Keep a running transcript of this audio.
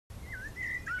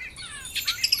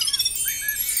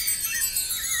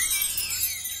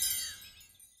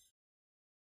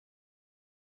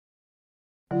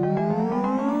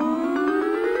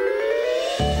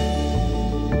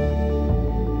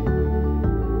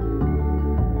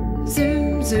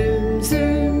Zoom, zoom,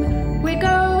 zoom, we're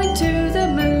going to the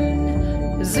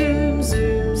moon. Zoom,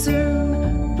 zoom,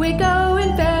 zoom, we're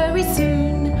going very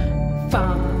soon.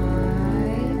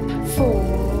 5,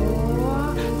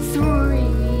 4,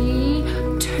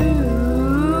 3, 2,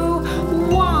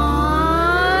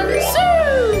 1,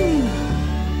 zoom!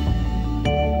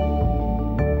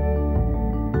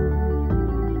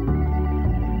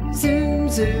 Zoom,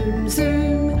 zoom,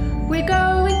 zoom, we're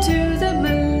going to the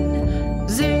moon.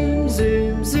 Zoom,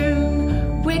 zoom,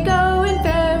 zoom, we're going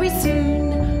very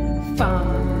soon.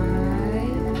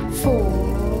 5,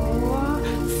 4,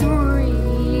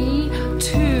 3,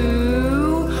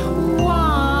 2,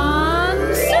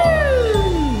 1,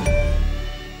 zoom!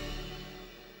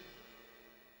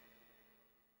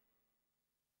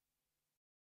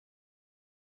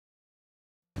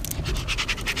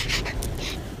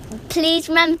 Please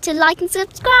remember to like and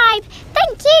subscribe.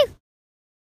 Thank you.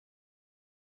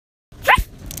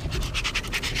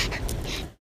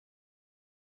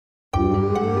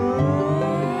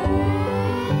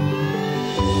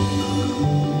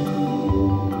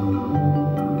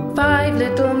 5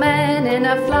 little men in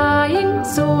a flying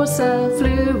saucer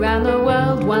flew round the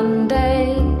world one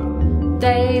day.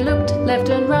 They looked left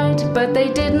and right, but they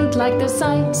didn't like the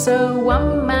sight, so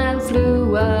one man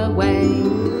flew away.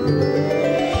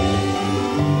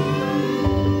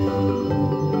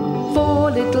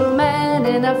 4 little men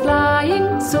in a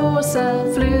flying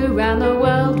saucer flew round the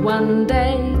world one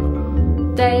day.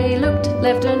 They looked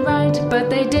left and right, but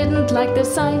they didn't like the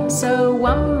sight, so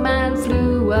one man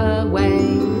flew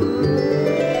away.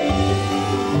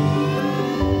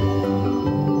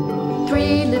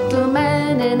 3 little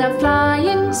men in a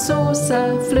flying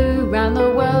saucer flew round the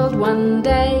world one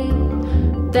day.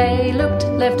 They looked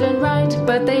left and right,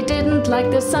 but they didn't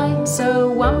like the sight, so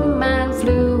one man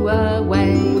flew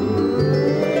away.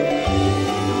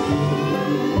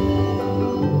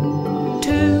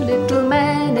 2 little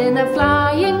men in a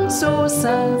flying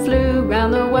saucer flew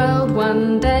round the world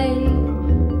one day.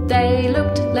 They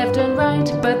looked left and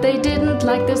right, but they didn't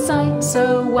like the sight,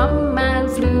 so one man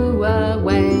flew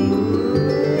away.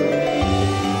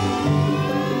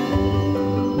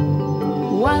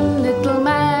 1 little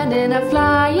man in a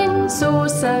flying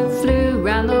saucer flew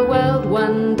round the world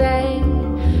one day.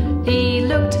 He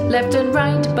looked left and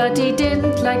right, but he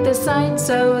didn't like the sight,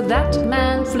 so that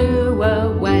man flew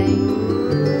away.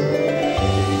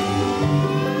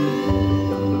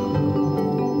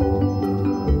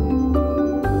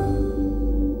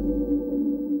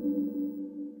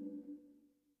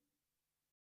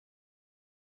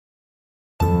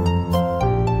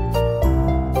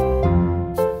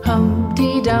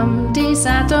 Humpty Dumpty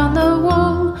sat on the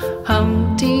wall.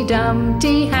 Humpty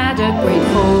Dumpty had a great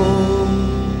fall.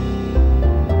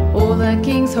 All the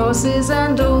king's horses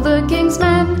and all the king's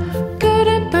men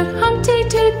couldn't put Humpty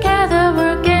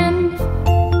together again.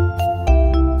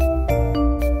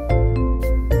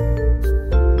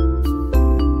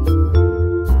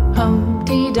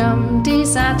 Humpty Dumpty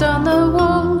sat on the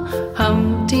wall.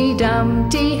 Humpty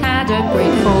Dumpty had a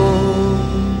great fall.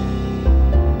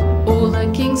 All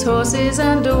the king's horses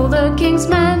and all the king's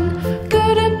men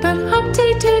couldn't put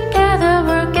Humpty together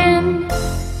again.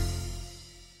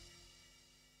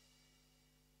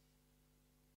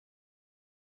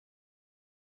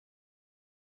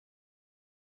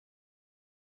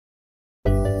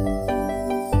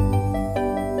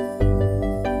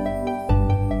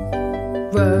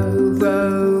 Row,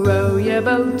 row, row your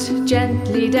boat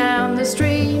gently down the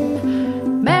stream.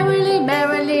 Merrily,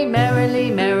 merrily,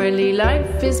 merrily, merrily,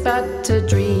 life is but a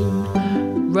dream.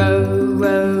 Row,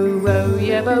 row, row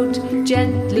your boat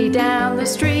gently down the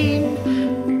stream.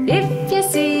 If you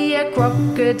see a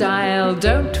crocodile,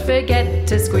 don't forget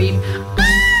to scream.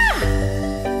 Ah!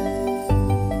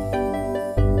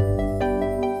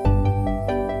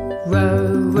 Row,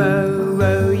 row,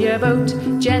 row your boat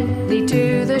gently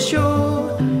to the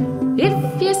shore.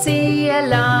 If you see a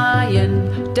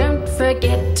lion, don't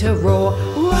forget to roar.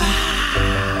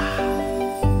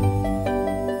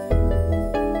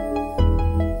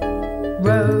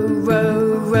 Row, row,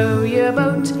 row your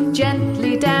boat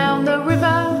gently down the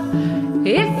river.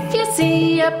 If you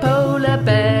see a polar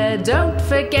bear, don't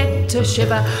forget to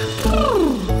shiver.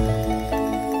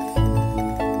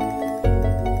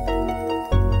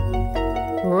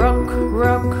 Rock,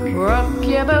 rock, rock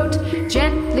your boat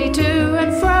gently to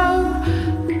and fro.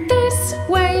 This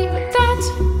way, that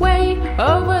way,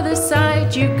 over the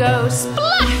side you go.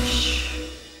 Splash!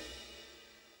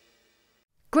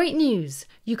 Great news!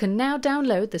 You can now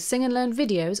download the Sing and Learn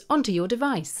videos onto your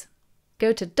device.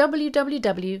 Go to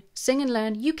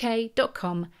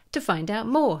www.singandlearnuk.com to find out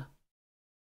more.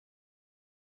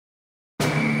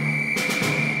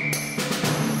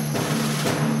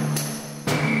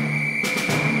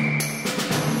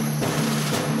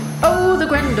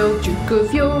 grand old Duke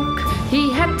of York,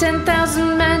 he had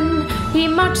 10,000 men. He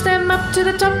marched them up to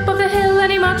the top of the hill,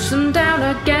 and he marched them down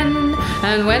again.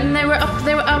 And when they were up,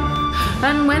 they were up,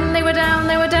 and when they were down,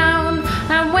 they were down,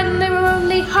 and when they were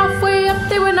only halfway up,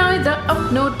 they were neither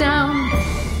up nor down.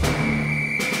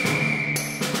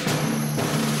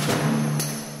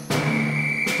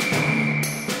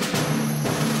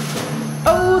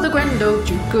 Oh, the grand old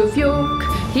Duke of York,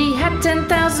 he had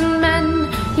 10,000 men.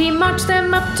 He marched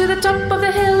them up to the top of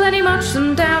the hill, and he marched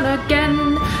them down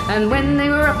again. And when they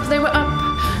were up, they were up,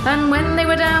 and when they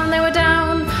were down, they were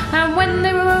down, and when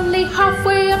they were only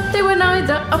halfway up, they were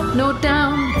neither up nor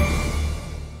down.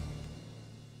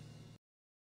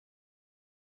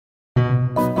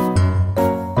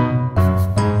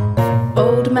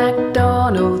 Old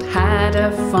MacDonald had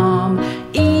a farm,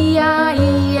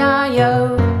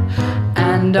 E-I-E-I-O,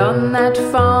 and on that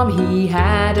farm he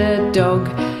had a dog,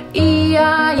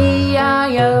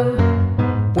 E-I-E-I-O,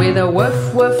 with a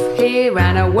woof woof here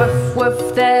and a woof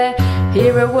woof there,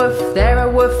 here a woof, there a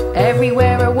woof,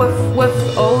 everywhere a woof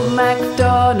woof. Old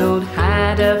MacDonald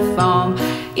had a farm,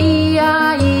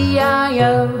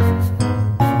 E-I-E-I-O.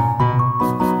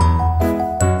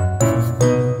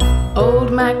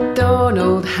 Old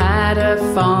MacDonald had a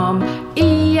farm,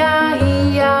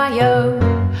 E-I-E-I-O,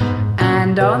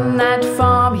 and on that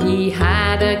farm he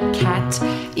had a cat,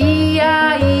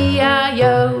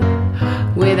 E-I-E-I-O,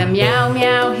 with a meow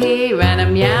meow here and a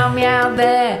meow meow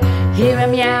there, here a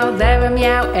meow, there a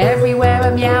meow, everywhere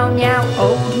a meow meow.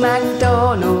 Old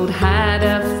MacDonald had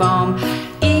a farm,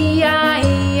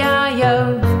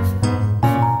 E-I-E-I-O.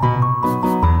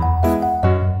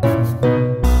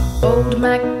 Old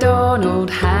MacDonald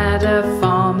had a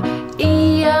farm,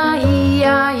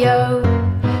 E-I-E-I-O,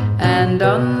 and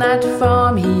on that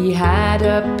farm he had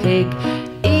a pig,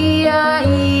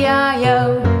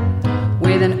 E-I-E-I-O,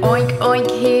 with an oink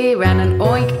oink here and an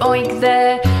oink oink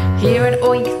there, here an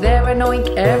oink, there an oink,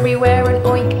 everywhere an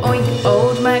oink oink.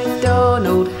 Old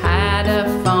MacDonald had a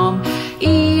farm,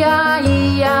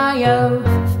 E-I-E-I-O.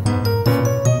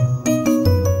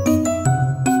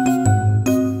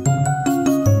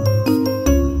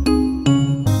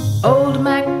 Old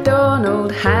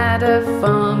MacDonald had a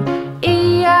farm,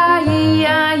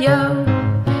 E-I-E-I-O,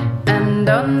 and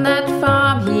on that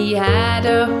farm he had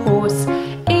a horse,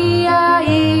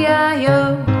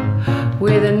 E-I-E-I-O,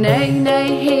 with a neigh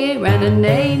neigh here and a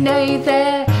neigh neigh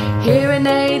there, here a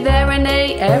neigh, there a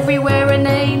neigh, everywhere a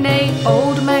neigh neigh.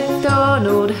 Old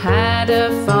MacDonald had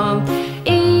a farm,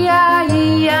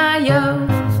 E-I-E-I-O.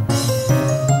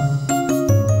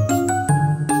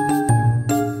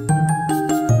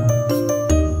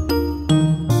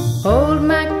 Old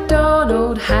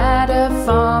MacDonald had a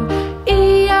farm,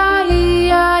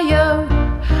 E-I-E-I-O,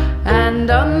 and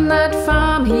on that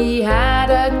farm he had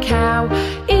a cow,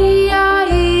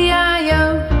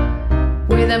 E-I-E-I-O,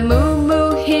 with a moo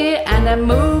moo here and a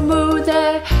moo moo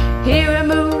there, here a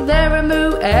moo, there a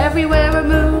moo, everywhere a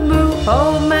moo moo.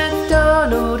 Old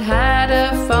MacDonald had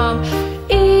a farm,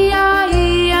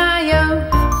 E-I-E-I-O.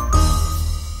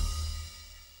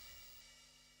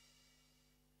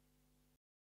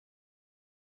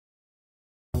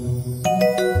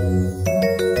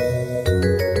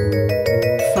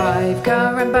 Five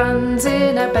currant buns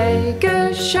in a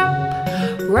baker's shop,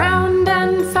 round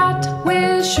and fat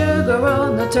with sugar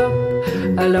on the top.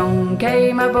 Along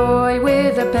came a boy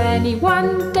with a penny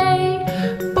one day,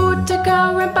 bought a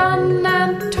currant bun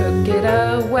and took it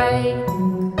away.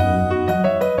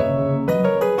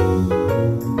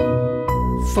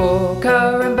 Four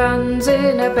currant buns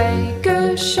in a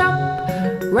baker's shop,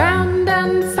 round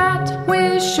and fat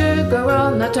with sugar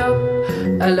on the top.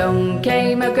 Along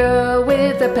came a girl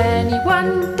with a penny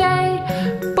one day,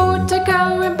 bought a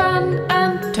currant bun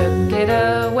and took it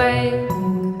away.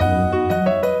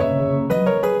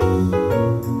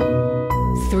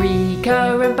 Three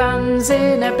currant buns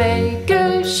in a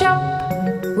baker's shop,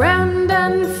 round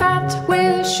and fat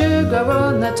with sugar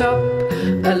on the top.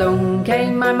 Along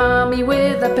came my mommy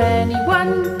with a penny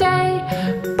one day,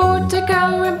 bought a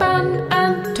currant bun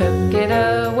and took it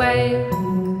away.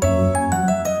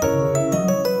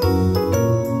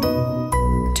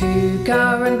 Two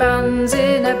currant buns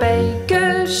in a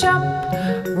baker's shop,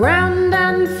 round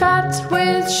and fat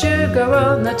with sugar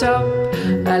on the top.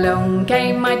 Along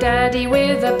came my daddy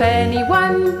with a penny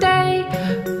one day,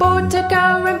 bought a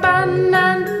currant bun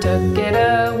and took it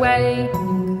away.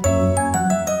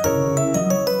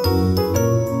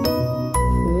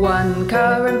 One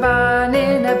currant bun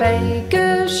in a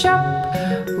baker's shop,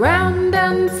 round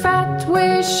and fat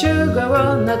with sugar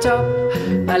on the top.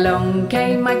 Along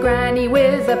came my granny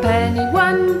with a penny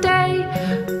one day,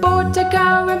 bought a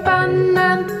currant bun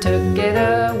and took it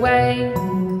away.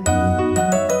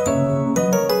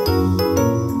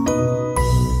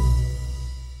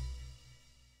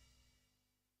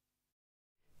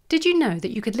 Did you know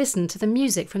that you could listen to the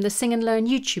music from the Sing and Learn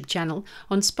YouTube channel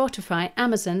on Spotify,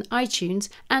 Amazon, iTunes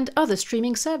and other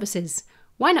streaming services?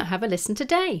 Why not have a listen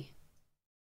today?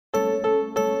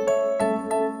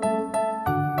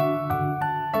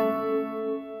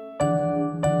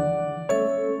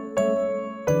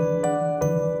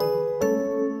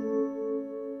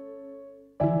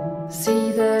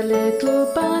 See the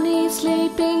little bunny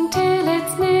sleeping till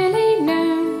it's nearly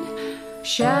noon.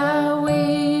 Shall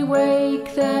we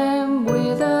wake them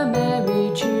with a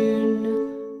merry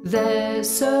tune? They're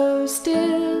so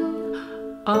still,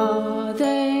 are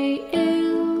they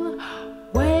ill?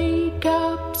 Wake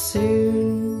up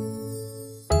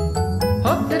soon.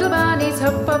 Hop little bunnies,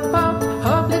 hop hop hop.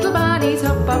 Hop little bunnies,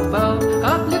 hop hop hop.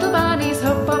 Hop little bunnies,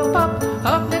 hop hop hop.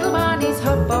 Hop little bunnies,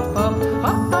 hop hop hop.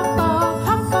 Hop hop hop.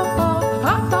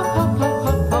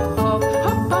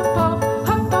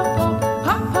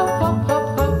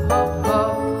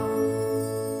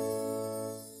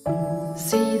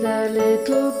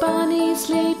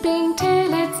 Sleeping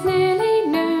till it's nearly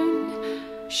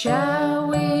noon. Shall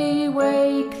we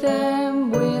wake them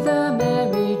with a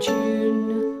merry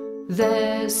tune?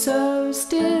 They're so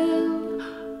still,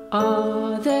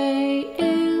 are they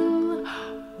ill?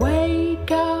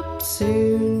 Wake up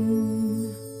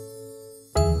soon.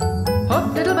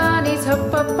 Hop little bunnies,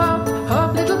 hop hop hop.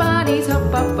 Hop little bunnies,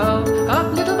 hop hop hop.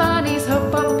 Hop little bunnies,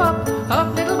 hop hop hop.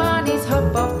 Hop little bunnies,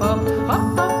 hop hop hop.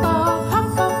 Hop hop hop.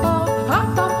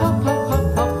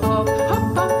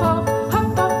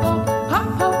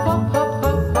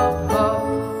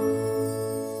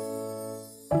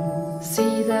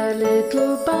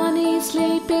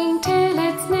 Sleeping till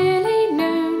it's nearly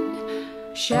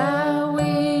noon. Shall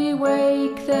we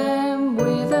wake them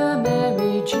with a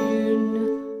merry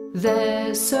tune?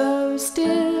 They're so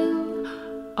still,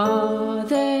 are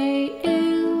they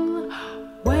ill?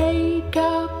 Wake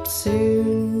up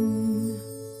soon.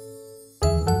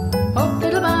 Hop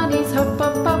little bunnies, hop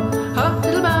hop hop. Hop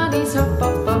little bunnies, hop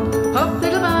hop hop. Hop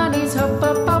little bunnies, hop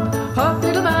hop hop. Hop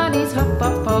little bunnies, hop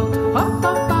hop hop. Hop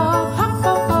hop hop.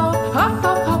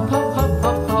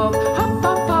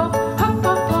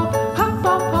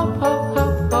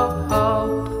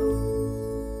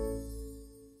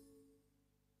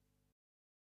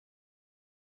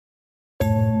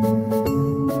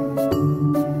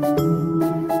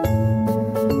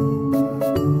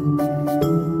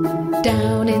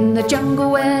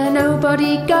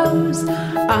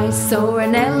 I saw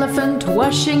an elephant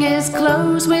washing his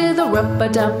clothes with a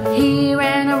rub-a-dub here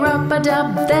and a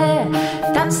rub-a-dub there.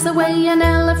 That's the way an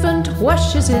elephant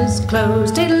washes his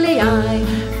clothes. Tiddly-eye,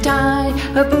 tie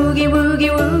a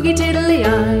boogie-woogie woogie,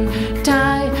 tiddly-eye,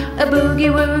 tie a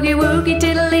boogie-woogie woogie,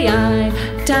 tiddly-eye,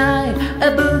 tie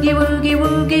a boogie-woogie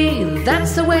woogie.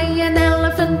 That's the way an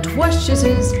elephant washes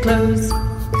his clothes.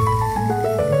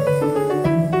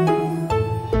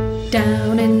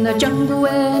 Down in the jungle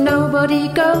where nobody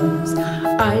goes,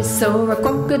 I saw a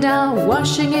crocodile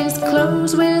washing his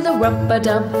clothes with a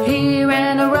rub-a-dub here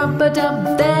and a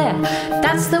rub-a-dub there.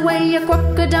 That's the way a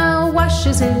crocodile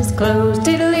washes his clothes.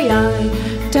 Tiddly-eye,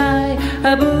 tie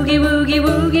a boogie-woogie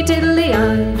woogie,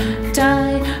 tiddly-eye,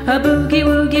 tie a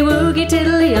boogie-woogie woogie,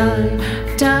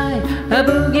 tiddly-eye, tie a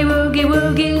boogie-woogie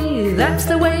woogie. That's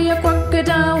the way a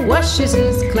crocodile washes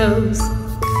his clothes.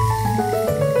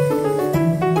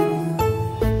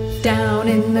 Down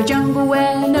in the jungle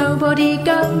where nobody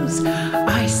goes,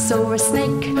 I saw a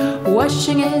snake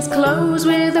washing his clothes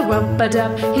with a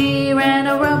rub-a-dub here and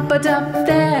a rub-a-dub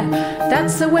there.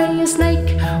 That's the way a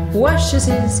snake washes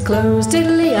his clothes.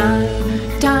 Tiddly-eye,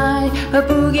 tie a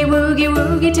boogie-woogie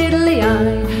woogie,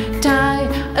 tiddly-eye, tie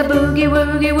a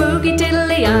boogie-woogie woogie,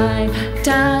 tiddly-eye,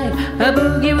 tie a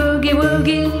boogie-woogie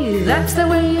woogie. That's the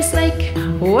way a snake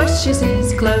washes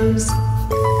his clothes.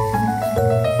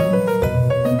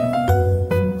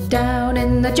 Down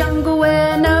in the jungle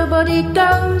where nobody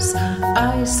goes,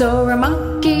 I saw a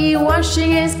monkey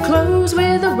washing his clothes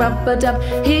with a rub-a-dub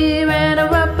here and a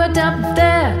rub-a-dub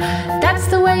there. That's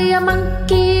the way a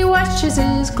monkey washes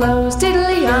his clothes.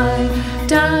 Tiddly-eye,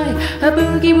 tie a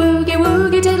boogie-woogie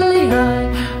woogie,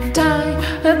 tiddly-eye, tie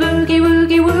a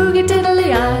boogie-woogie woogie,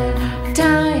 tiddly-eye,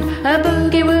 tie a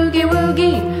boogie-woogie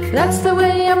woogie. That's the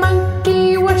way a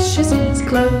monkey washes his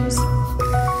clothes.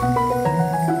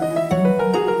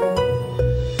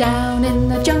 Down in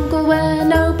the jungle where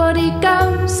nobody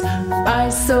goes, I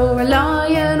saw a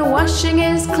lion washing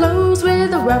his clothes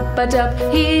with a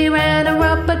rub-a-dub here and a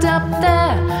rub-a-dub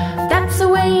there. That's the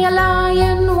way a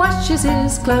lion washes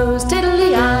his clothes.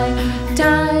 Tiddly-eye,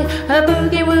 tie a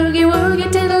boogie-woogie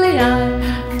woogie,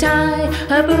 tiddly-eye, tie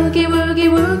a boogie-woogie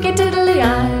woogie,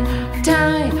 tiddly-eye,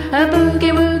 tie a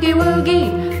boogie-woogie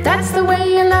woogie. That's the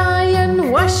way a lion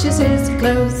washes his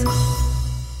clothes.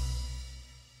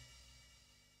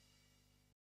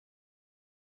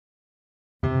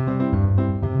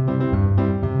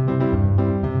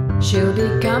 She'll be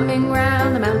coming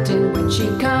round the mountain when she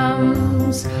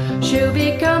comes. She'll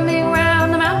be coming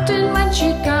round the mountain when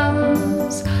she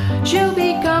comes. She'll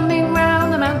be coming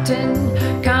round the mountain,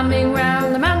 coming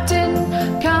round the mountain,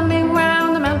 coming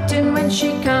round the mountain when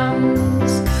she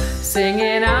comes.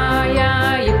 Singing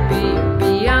ah-ya, yippee,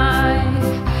 yippee-yi.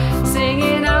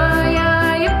 Singing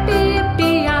ah-ya, yippee,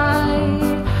 yippee-yi.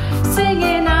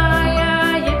 Singing ah-ya,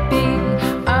 yippee,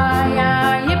 ah-ya,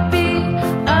 yippee,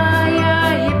 ah-ya,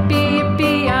 yippee,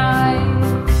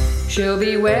 yippee-yi. She'll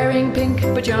be wearing pink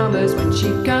pajamas when she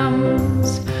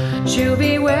comes. She'll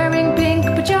be wearing pink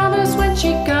pajamas when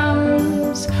she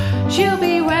comes. She'll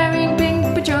be wearing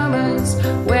pink pajamas,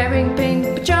 wearing pink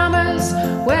pajamas,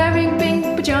 wearing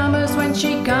pink pajamas when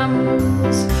she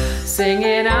comes.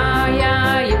 Singing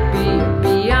ah-ya, yippee,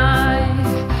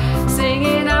 yippee-yi.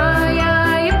 Singing ah-ya,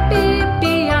 yippee,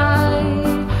 yippee-yi.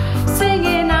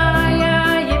 Singing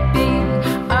ah-ya, yippee,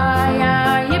 ah-ya,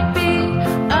 yippee,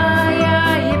 ah-ya,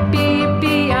 yippee,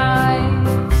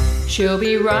 yippee-yi. She'll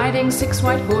be riding 6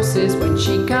 white horses when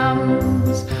she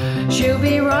comes. She'll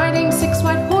be riding 6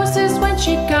 white horses when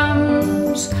she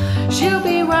comes. She'll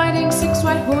be riding 6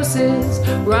 white horses,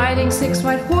 riding 6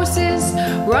 white horses,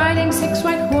 riding 6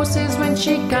 white horses when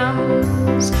she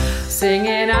comes.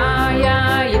 Singing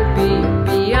ah-ya, yippee,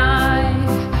 yippee-yi.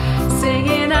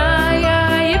 Singing ah-ya,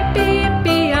 yippee,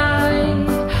 yippee-yi.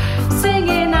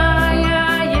 Singing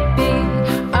ah-ya, yippee,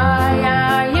 ah-ya,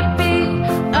 yippee,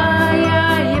 ah-ya,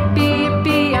 yippee,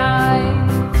 yippee-yi.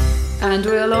 And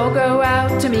we'll all go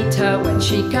out to meet her when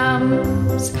she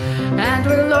comes. And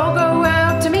we'll all go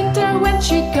out to meet her when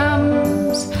she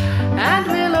comes. And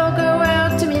we'll all go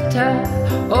out to meet her,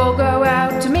 all go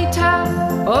out to meet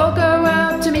her, all go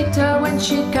out to meet her when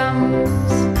she comes.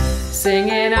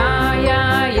 Singing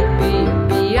ah-ya, yippee,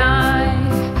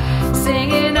 yippee-yi.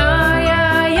 Singing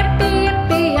ah-ya, yippee,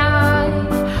 yippee-yi.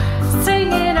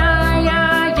 Singing ah-ya,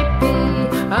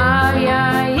 yippee, ah-ya,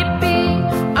 yippee,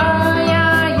 ah-ya,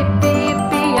 yippee,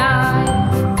 yippee-yi.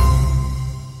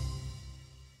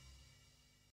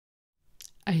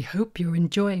 I hope you're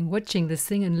enjoying watching the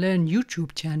Sing and Learn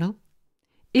YouTube channel.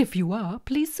 If you are,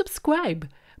 please subscribe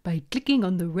by clicking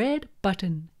on the red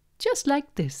button, just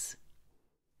like this.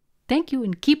 Thank you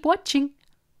and keep watching.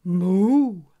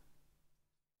 Moo!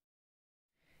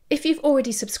 If you've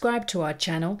already subscribed to our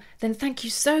channel, then thank you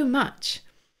so much.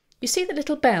 You see the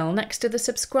little bell next to the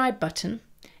subscribe button?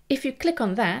 If you click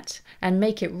on that and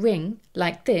make it ring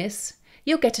like this,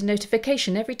 you'll get a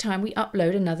notification every time we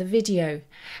upload another video.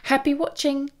 Happy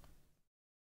watching!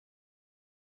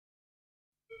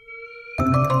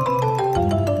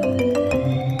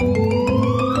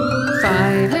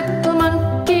 Five little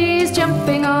monkeys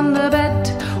jumping on the bed.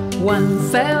 One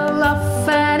fell off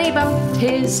and he bumped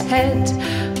his head.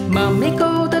 Mummy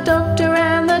called the doctor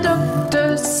and the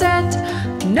doctor said,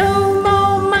 no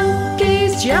more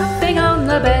monkeys jumping on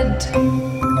the bed.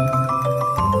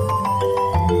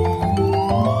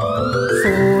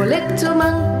 4 little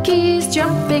monkeys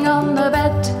jumping on the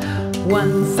bed.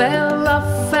 One fell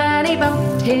off and he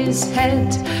bumped his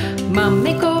head.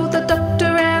 Mummy called the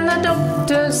doctor and the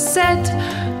doctor said,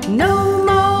 no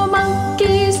more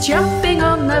monkeys jumping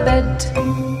on the bed.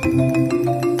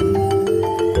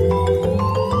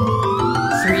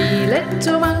 3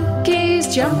 little monkeys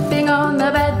jumping on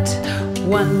the bed.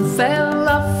 One fell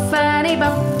off and he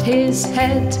bumped his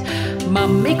head.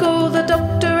 Mummy called the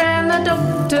doctor and the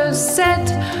doctor said,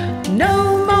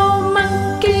 no more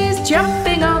monkeys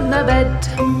jumping on the bed.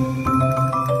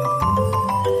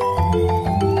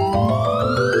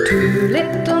 2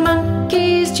 little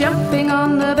monkeys jumping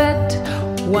on the bed.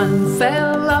 One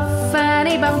fell off and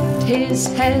he bumped his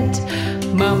head.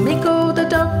 Mummy called the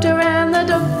doctor and the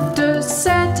doctor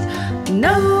said,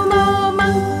 no more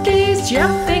monkeys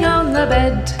jumping on the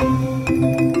bed.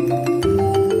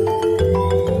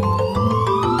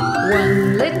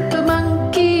 1 little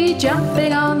monkey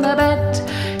jumping on the bed.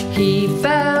 He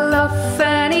fell off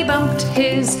and he bumped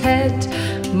his head.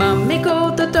 Mummy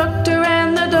called the doctor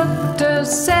and the doctor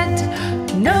said,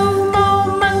 no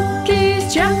more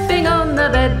monkeys jumping on the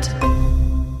bed.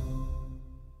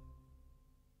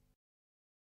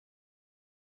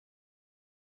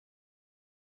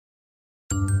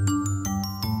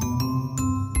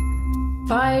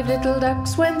 5 little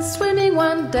ducks went swimming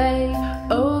one day,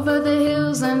 over the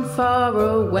hills and far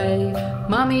away.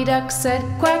 Mummy duck said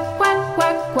quack, quack,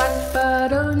 quack, quack,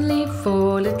 but only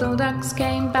 4 little ducks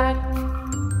came back.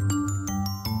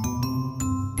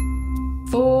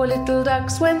 4 little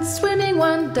ducks went swimming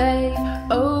one day,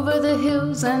 over the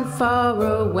hills and far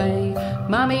away.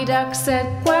 Mummy duck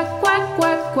said quack, quack,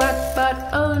 quack, quack,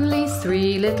 but only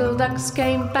 3 little ducks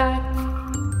came back.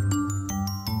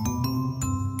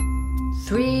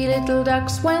 3 little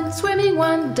ducks went swimming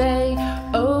one day,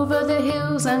 over the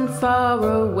hills and far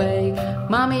away.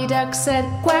 Mummy duck said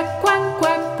quack, quack,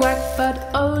 quack, quack, but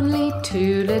only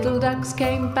 2 little ducks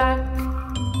came back.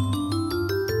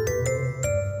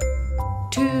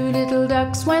 2 little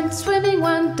ducks went swimming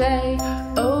one day,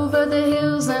 over the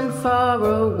hills and far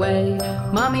away.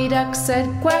 Mummy duck said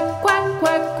quack, quack,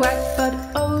 quack, quack, but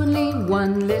only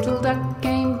 1 little duck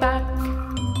came back.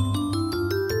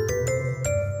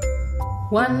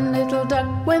 1 little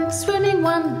duck went swimming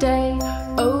one day,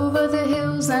 over the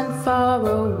hills and far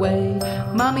away.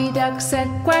 Mummy duck said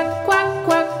quack, quack,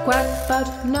 quack, quack, but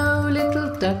no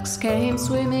little ducks came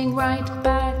swimming right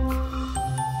back.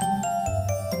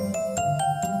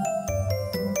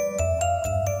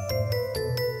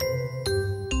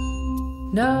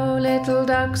 No little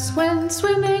ducks went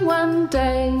swimming one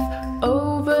day,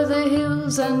 over the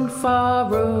hills and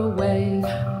far away.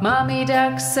 Mummy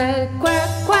duck said quack,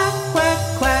 quack, quack,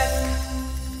 quack,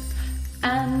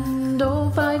 and all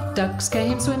 5 ducks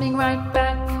came swimming right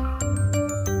back.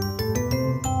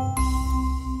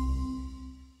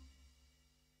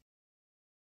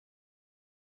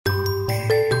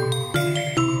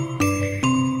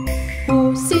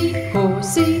 Horsey,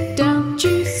 horsey, don't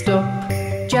you stop,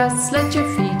 just let your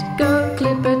feet go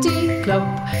clippity-clop.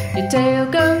 Your tail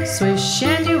goes swish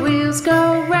and your wheels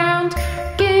go round.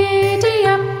 Giddy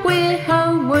up, we're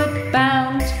homeward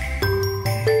bound.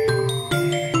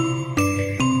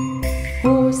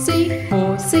 Horsey,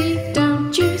 horsey,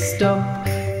 don't you stop,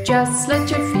 just let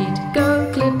your feet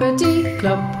go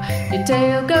clippity-clop. Your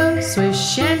tail goes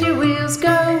swish and your wheels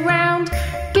go round.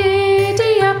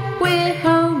 Giddy up, we're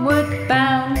homeward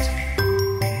bound.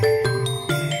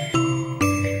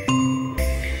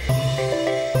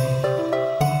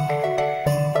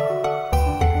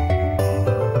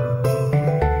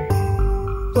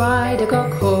 Ride a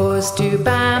cock horse to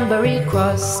Banbury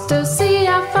Cross, to see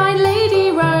a fine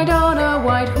lady ride on a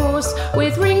white horse,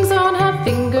 with rings on her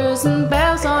fingers and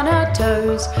bells on her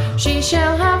toes. She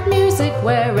shall have music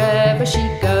wherever she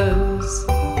goes.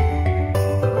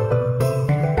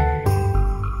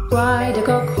 Ride a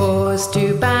cock horse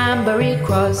to Banbury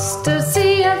Cross, to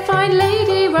see a fine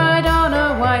lady ride on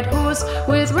a white horse,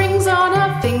 with rings on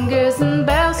her fingers and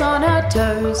bells on her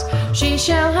toes. She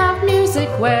shall have music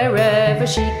wherever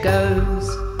she goes.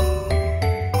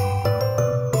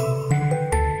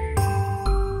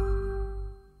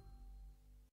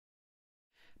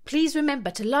 Please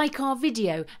remember to like our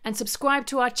video and subscribe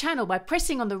to our channel by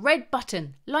pressing on the red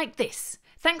button, like this.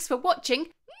 Thanks for watching.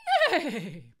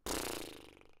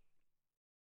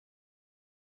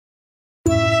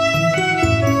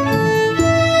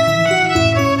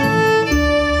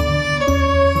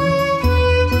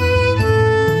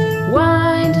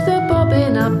 Wind the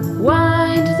bobbin up,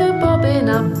 wind the bobbin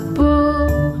up,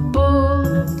 pull,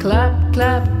 pull, clap,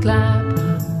 clap, clap.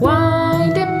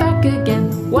 Wind it back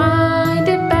again, wind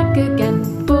it back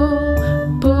again,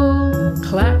 pull, pull,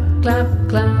 clap, clap,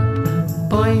 clap.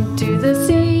 Point to the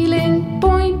ceiling,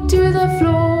 point to the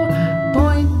floor,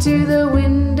 point to the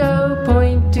window,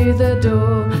 point to the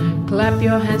door. Clap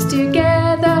your hands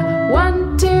together,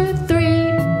 1, 2,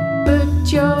 3.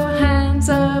 Put your hands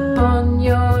up on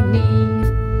your knee.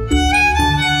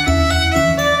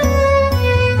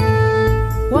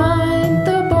 Wind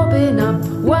the bobbin up,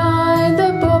 wind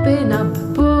the bobbin up,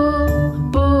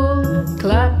 pull, pull,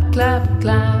 clap, clap,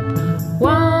 clap.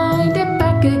 Wind it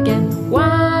back again,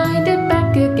 wind it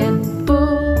back again,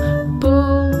 pull,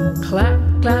 pull, clap,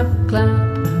 clap, clap.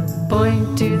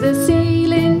 Point to the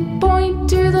ceiling, point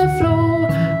to the floor,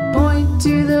 point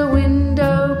to the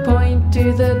window, point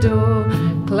to the door.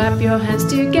 Clap your hands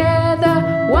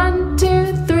together, 1,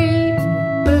 2, 3.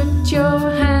 Put your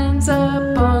hands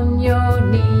up on your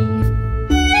knee.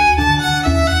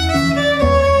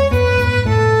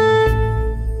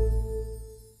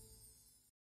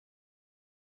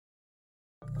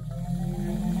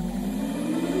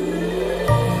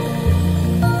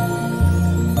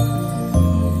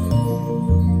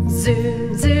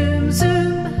 Zoom, zoom,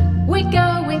 zoom, we're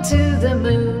going to the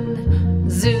moon.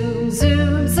 Zoom,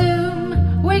 zoom,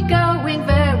 zoom, we're going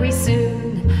very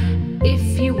soon.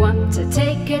 If you want to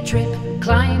take a trip,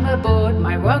 climb aboard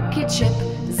my rocket ship.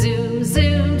 Zoom,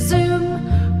 Zoom, zoom,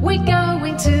 zoom, we're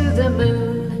going to the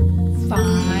moon.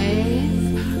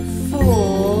 5,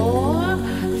 4,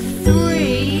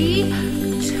 3,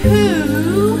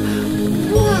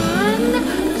 2,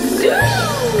 1,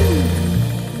 zoom!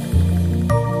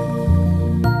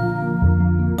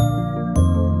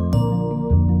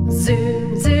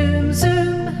 Zoom, zoom,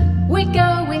 zoom, we're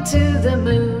going to the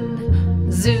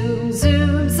moon. Zoom,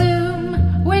 zoom,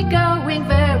 zoom, we're going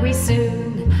very soon.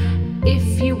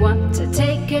 If you want to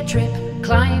take a trip,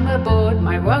 climb aboard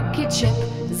my rocket ship.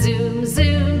 Zoom,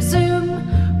 zoom,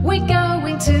 zoom, we're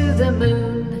going to the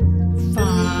moon.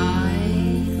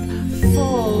 5,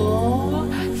 4,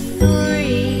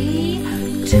 3,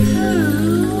 2,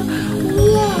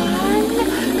 1,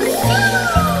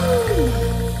 zoom!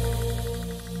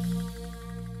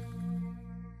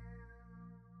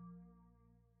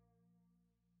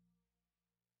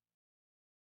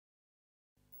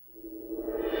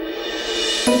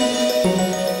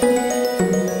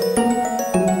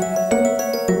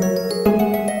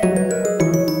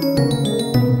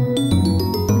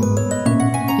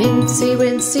 Incy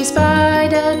Wincy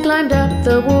Spider climbed up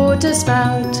the water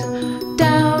spout.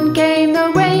 Down came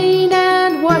the rain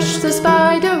and washed the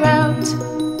spider out.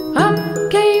 Up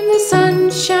came the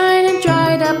sunshine and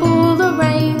dried up all the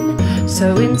rain.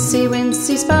 So Incy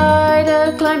Wincy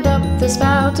Spider climbed up the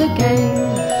spout again.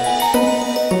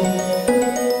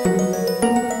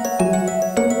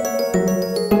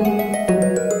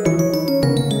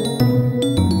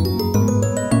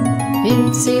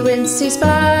 Incy Wincy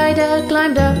Spider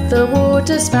climbed up the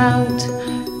water spout.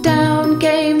 Down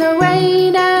came the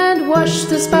rain and washed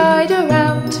the spider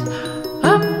out.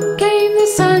 Up came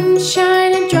the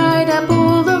sunshine and dried up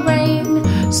all the rain.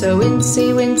 So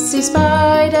Incy Wincy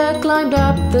Spider climbed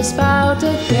up the spout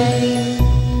again.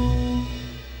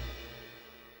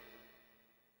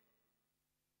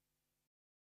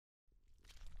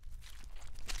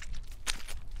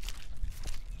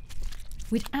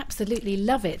 We'd absolutely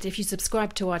love it if you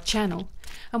subscribe to our channel.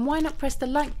 And why not press the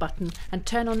like button and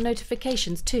turn on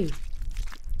notifications too?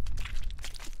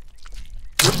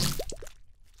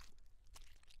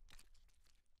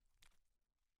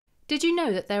 Did you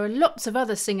know that there are lots of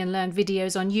other Sing and Learn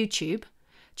videos on YouTube?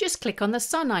 Just click on the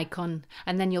sun icon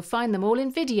and then you'll find them all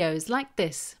in videos like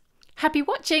this. Happy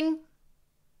watching!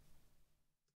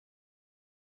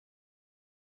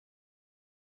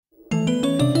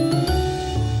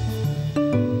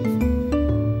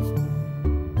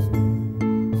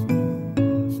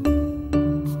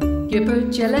 You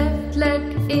put your left leg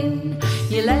in,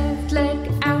 your left leg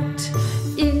out.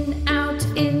 In, out,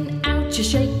 in, out. You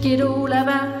shake it all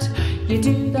about. You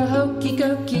do the hokey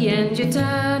kokey and you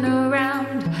turn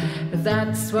around.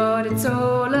 That's what it's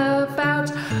all about.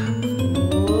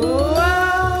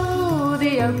 Whoa,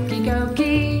 the okey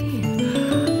kokey.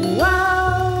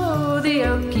 Whoa, the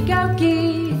okey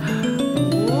kokey.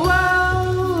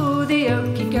 Whoa, the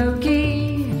okey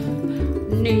kokey.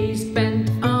 Knees bent,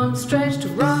 arms stretched,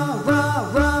 rah, rah,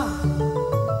 rah.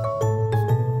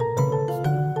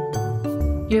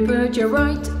 You put your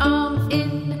right arm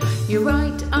in, your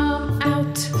right arm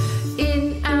out.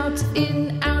 In, out,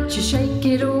 in, out. You shake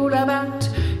it all about.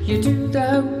 You do the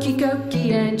hokey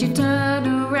kokey and you turn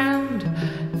around.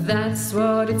 That's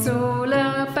what it's all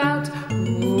about.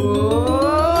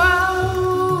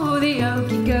 Whoa, the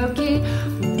okey kokey.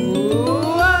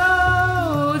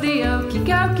 Whoa, the okey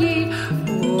kokey.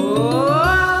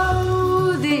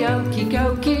 Whoa, the okey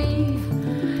kokey.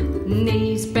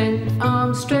 Knees bent,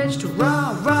 arms stretched,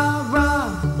 rah, rah,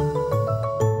 rah.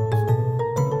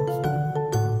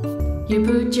 You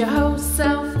put your whole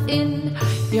self in,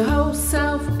 your whole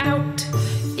self out.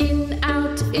 In,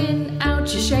 out, in,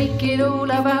 out. You shake it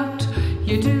all about.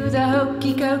 You do the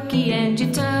hokey kokey and you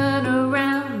turn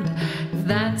around.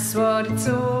 That's what it's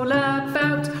all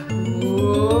about.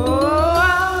 Whoa,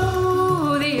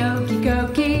 the okey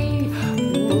kokey.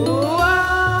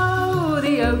 Whoa,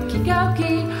 the okey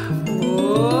kokey.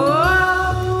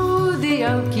 Whoa, the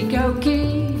okey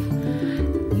kokey.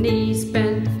 Knees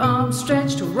bent, arms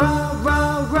stretched, rah,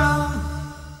 rah, rah.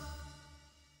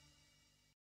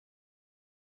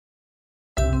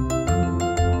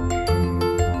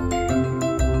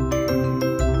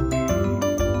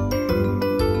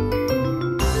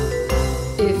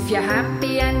 If you're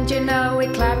happy and you know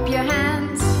it, clap your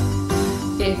hands.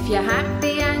 If you're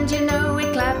happy and you know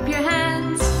it, clap your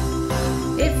hands.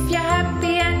 If you're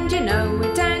happy and you know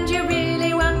it and you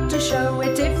really want to show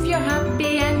it. If you're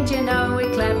happy and you know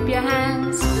it, clap your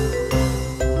hands.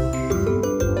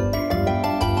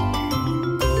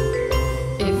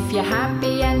 If you're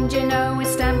happy and you know it,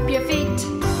 stamp your feet.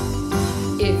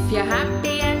 If you're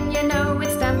happy and you know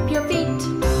it, stamp your feet.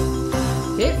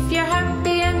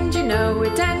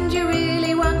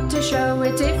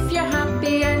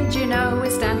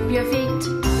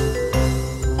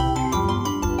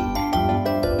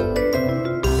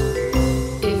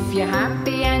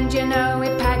 know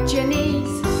it, pat your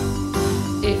knees.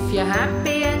 If you're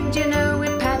happy and you know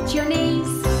it, pat your knees.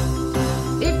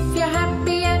 If you're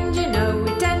happy and you know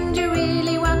it, and you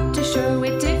really want to show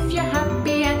it. If you're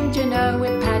happy and you know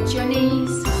it, pat your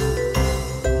knees.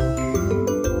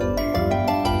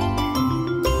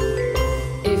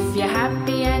 If you're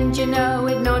happy and you know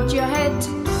it, nod your head.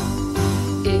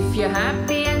 If you're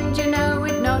happy and you know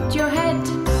it, nod your head.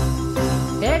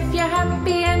 If you're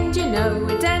happy and you know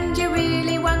it, and you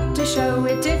really want to show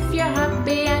it. If you're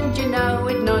happy and you know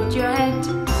it, nod your head.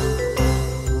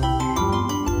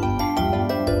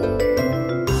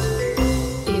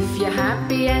 If you're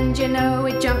happy and you know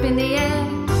it, jump in the air.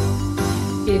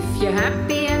 If you're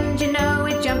happy and you know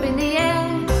it, jump in the air.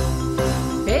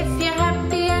 If you're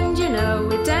happy and you know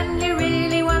it, and you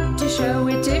really want to show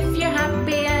it. If you're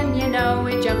happy and you know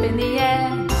it, jump in the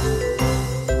air.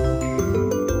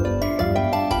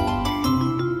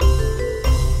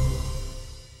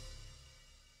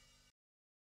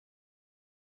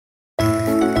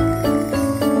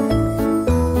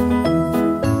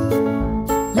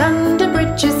 London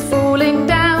Bridge is falling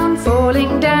down,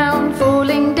 falling down,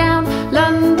 falling down.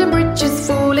 London Bridge is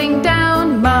falling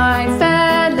down, my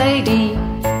fair lady.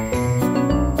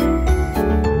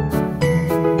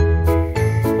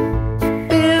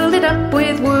 Build it up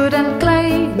with wood and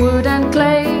clay, wood and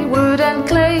clay, wood and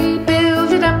clay.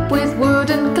 Build it up with wood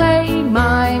and clay,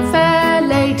 my fair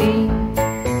lady.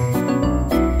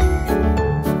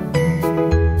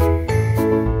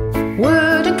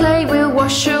 Wood and clay will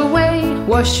wash away,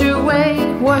 wash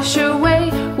away, wash away.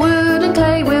 Wood and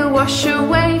clay will wash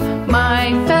away,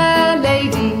 my fair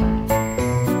lady.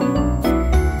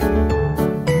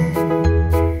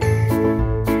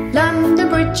 London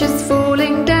Bridge is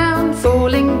falling down,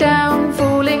 falling down,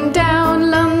 falling down.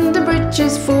 London Bridge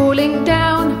is falling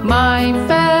down, my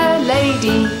fair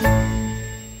lady.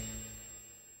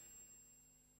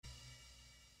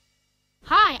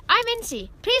 Hi, I'm Incy.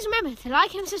 Please remember to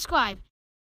like and subscribe.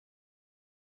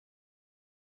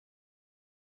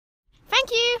 Thank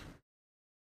you.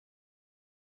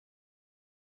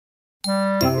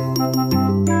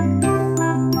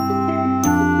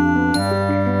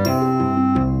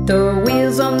 The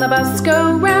wheels on the bus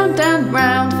go round and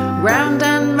round, round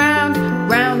and round,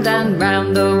 round and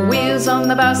round. The wheels on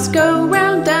the bus go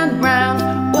round and round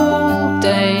all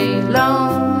day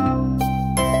long.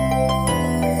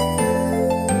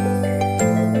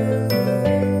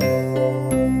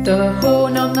 The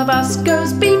horn on the bus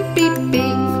goes beep, beep,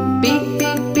 beep, beep,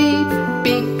 beep, beep,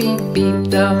 beep, beep, beep.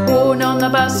 The horn on the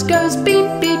bus goes beep,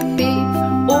 beep,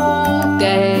 beep all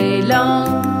day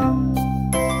long.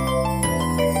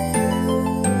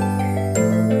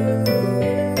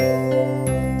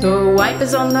 The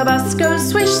wipers on the bus go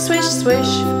swish, swish,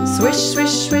 swish, swish,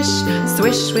 swish, swish,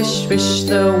 swish, swish, swish.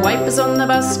 The wipers on the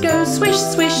bus go swish,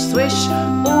 swish, swish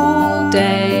all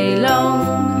day long.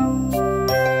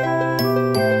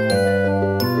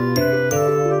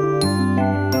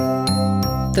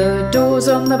 The doors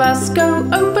on the bus go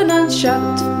open and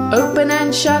shut, open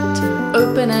and shut,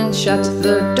 open and shut.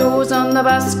 The doors on the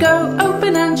bus go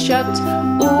open and shut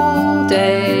all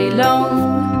day long.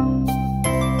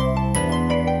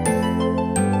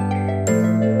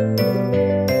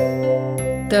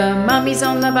 The mummies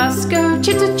on the bus go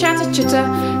chitter chatter chitter,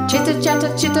 chitter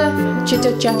chatter chitter,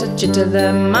 chitter chatter chitter.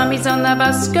 The mummies on the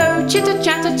bus go chitter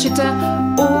chatter chitter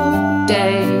all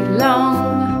day long.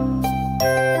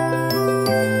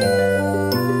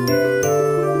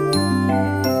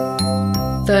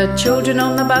 The children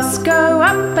on the bus go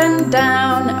up and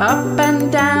down, up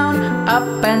and down,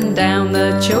 up and down.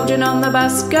 The children on the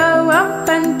bus go up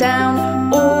and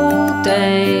down all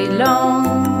day long.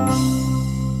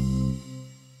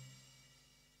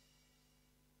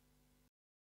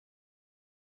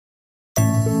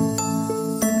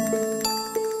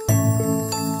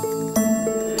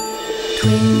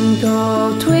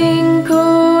 Twinkle,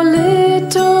 twinkle,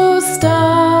 little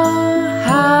star,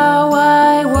 how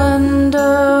I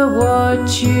wonder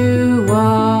what you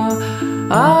are.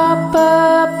 Up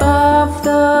above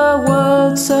the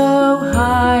world so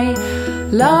high,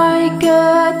 like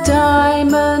a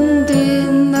diamond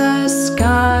in the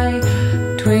sky.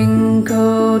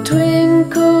 Twinkle,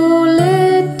 twinkle,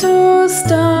 little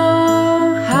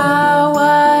star, how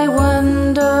I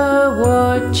wonder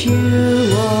what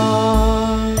you are.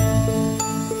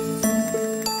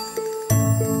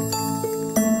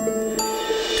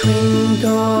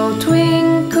 Twinkle,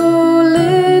 twinkle,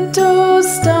 little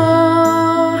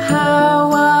star,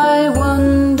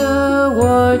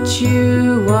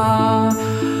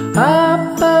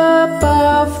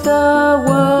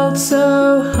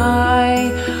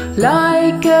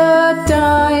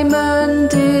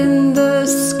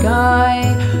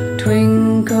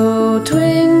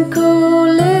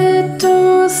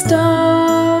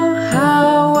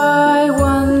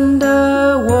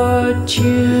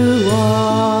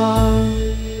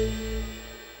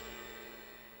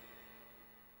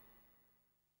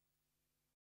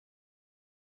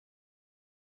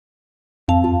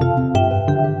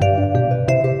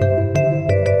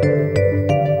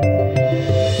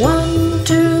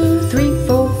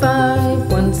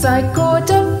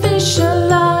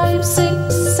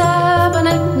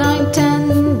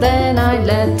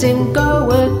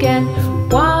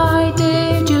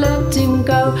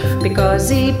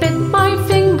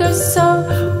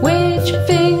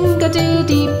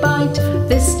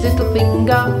 little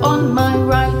finger on my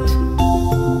right.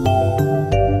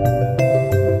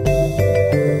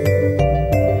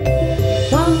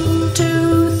 1,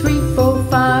 2, 3, 4,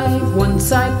 5.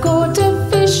 Once I caught a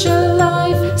fish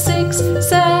alive. 6,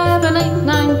 7, 8,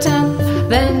 9, 10.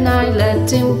 Then I let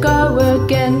him go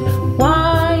again.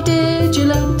 Why did you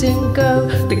let him go?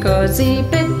 Because he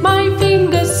bit my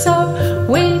finger so.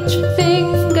 Which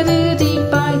finger did he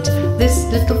bite? This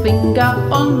little finger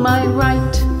on my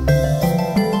right.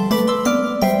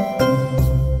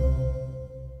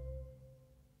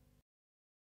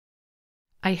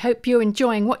 I hope you're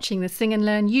enjoying watching the Sing and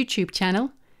Learn YouTube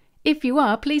channel. If you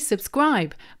are, please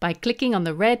subscribe by clicking on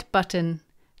the red button.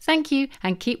 Thank you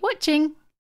and keep watching.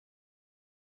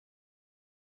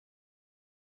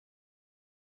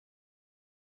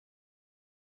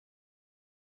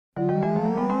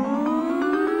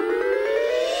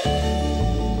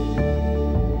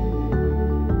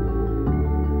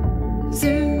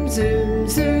 Zoom, zoom,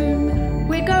 zoom,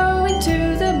 we're going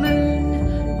to the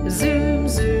moon. Zoom,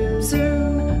 zoom,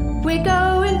 zoom, we're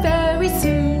going very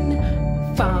soon.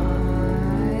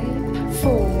 5,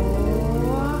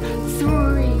 4,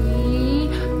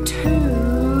 3, 2,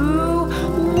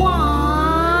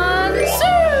 1,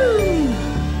 zoom!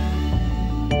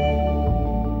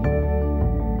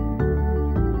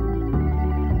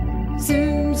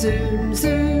 Zoom, zoom,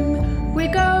 zoom,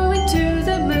 we're going to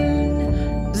the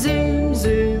moon. Zoom,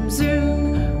 zoom,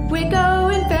 zoom, we're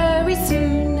going very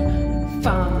soon.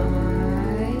 5,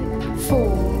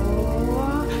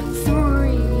 4,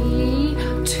 3,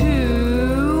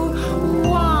 2,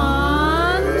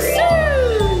 1, zoom!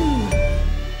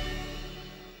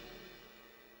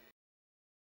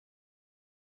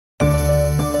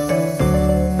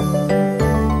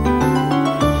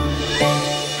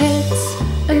 Heads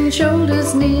and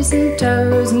shoulders, knees and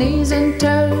toes, knees and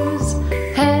toes.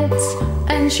 Heads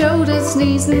and shoulders,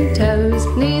 knees and toes,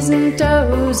 knees and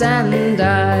toes, and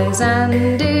eyes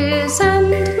and ears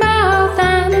and mouth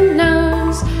and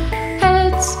nose.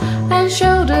 Heads and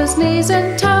shoulders, knees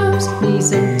and toes,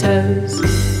 knees and toes.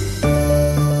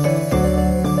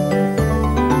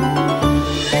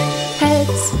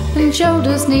 Heads and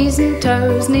shoulders, knees and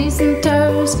toes, knees and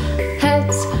toes.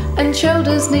 Heads and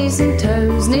shoulders, knees and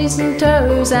toes, knees and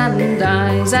toes, and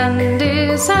eyes and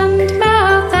ears and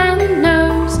mouth and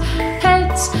nose.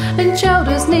 Heads and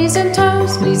shoulders, knees and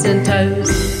toes, knees and toes.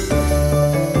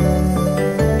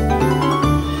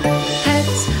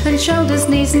 Heads and shoulders,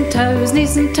 knees and toes,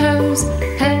 knees and toes.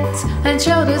 Heads and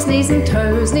shoulders, knees and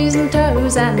toes, knees and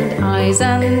toes, and eyes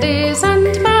and ears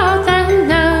and mouth and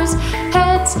nose.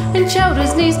 Heads and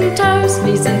shoulders, knees and toes,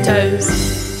 knees and toes.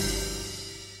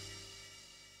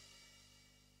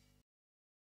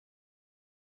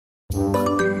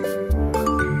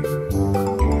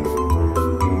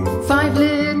 Five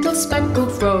little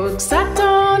speckled frogs sat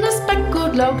on a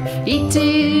speckled log,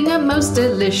 eating a most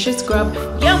delicious grub.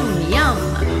 Yum, yum!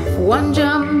 One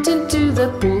jumped into the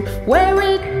pool, where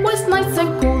it was nice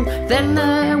and cool. Then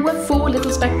there were 4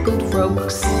 little speckled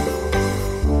frogs.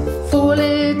 4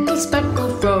 little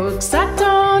speckled frogs sat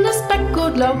on a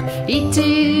speckled log,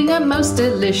 eating a most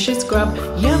delicious grub.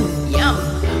 Yum, yum!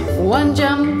 One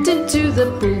jumped into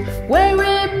the pool, where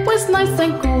it was nice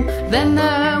and cool. Then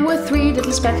there were 3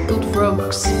 little speckled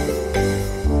frogs.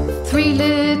 3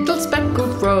 little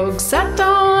speckled frogs sat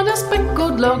on a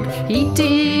speckled log,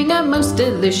 eating a most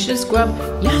delicious grub.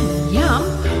 Yum, yum!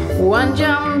 One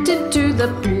jumped into the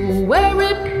pool, where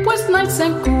it was nice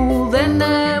and cool. Then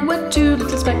there were 2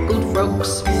 little speckled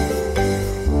frogs.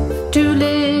 2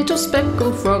 little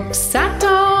speckled frogs sat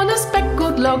on a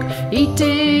speckled log,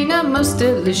 eating a most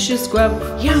delicious grub.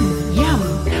 Yum, yum!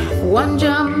 One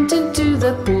jumped into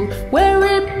the pool, where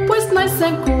it was nice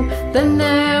and cool. Then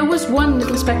there was 1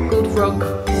 little speckled frog.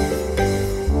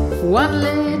 1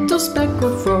 little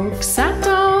speckled frog sat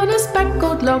on a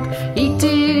speckled log,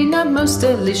 eating a most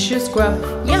delicious grub.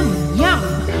 Yum, yum!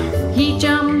 He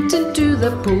jumped into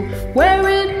the pool, where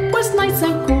it was nice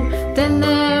and cool. Then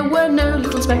there were no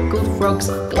little speckled frogs.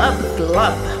 Glub,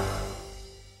 glub!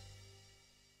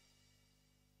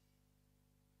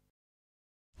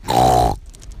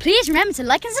 Please remember to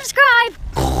like and subscribe.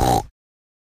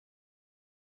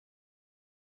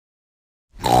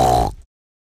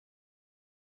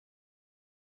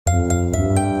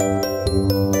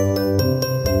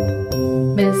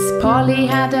 Miss Polly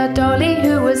had a dolly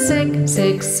who was sick,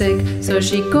 sick, sick. So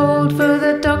she called for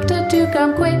the doctor to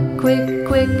come quick, quick,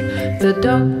 quick. The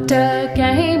doctor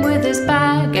came with his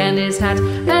bag and his hat,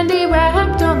 and he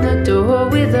rapped on the door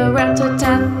with a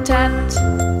rat-a-tat-tat.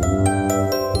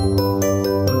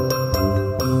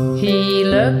 He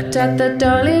looked at the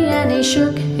dolly and he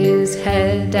shook his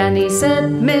head, and he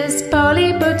said, Miss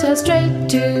Polly, put her straight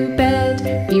to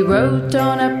bed. He wrote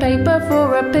on a paper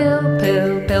for a pill,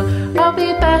 pill, pill. I'll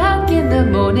be back in the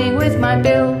morning with my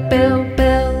bill, bill,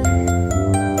 bill.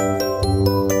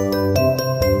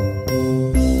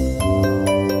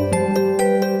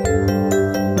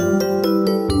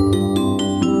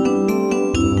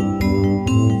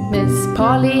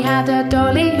 Polly had a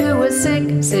dolly who was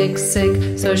sick, sick,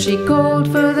 sick. So she called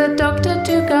for the doctor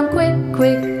to come quick,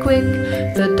 quick, quick.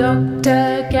 The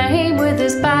doctor came with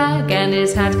his bag and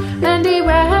his hat, and he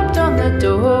rapped on the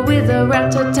door with a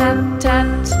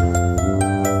rat-a-tat-tat.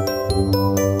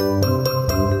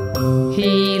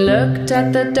 He looked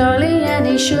at the dolly and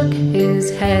he shook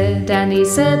his head, and he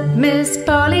said, Miss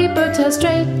Polly, put her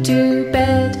straight to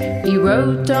bed. He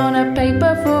wrote on a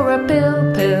paper for a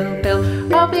pill, pill, pill.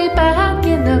 I'll be back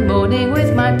in the morning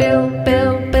with my bill,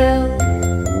 bill, bill.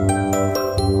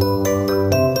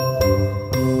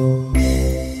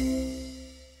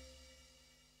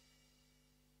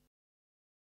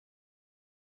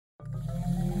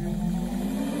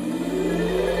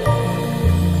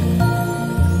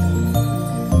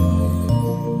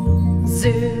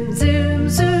 Zoom, zoom,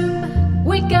 zoom,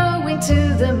 we're going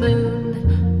to the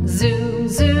moon. Zoom,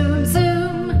 zoom,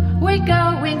 zoom, we're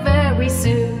going very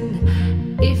soon.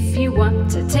 If you want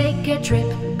to take a trip,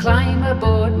 climb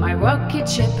aboard my rocket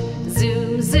ship.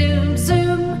 Zoom, zoom,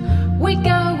 zoom, we're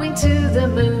going to the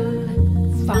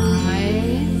moon.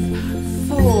 5,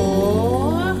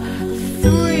 4,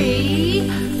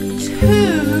 3,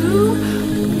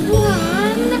 2,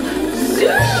 1,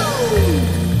 zoom!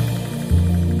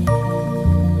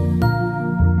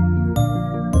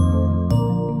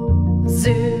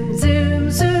 Zoom,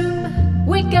 zoom, zoom,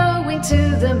 we're going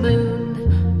to the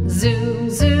moon. Zoom,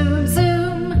 zoom,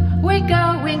 zoom, we're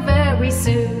going very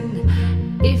soon.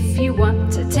 If you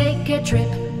want to take a trip,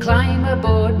 climb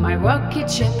aboard my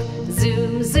rocket ship.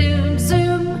 Zoom, zoom,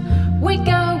 zoom, we're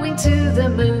going to the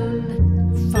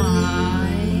moon.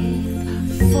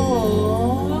 5,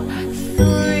 4,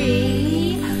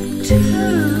 3,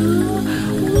 2,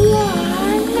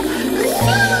 1,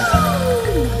 zoom!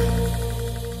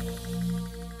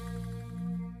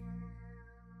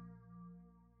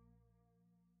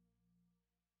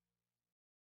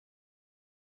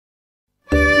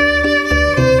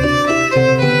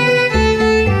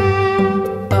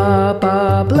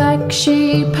 Black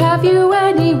sheep, have you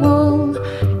any wool?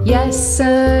 Yes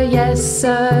sir,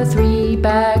 3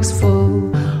 bags full.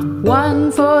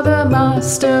 1 for the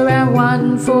master and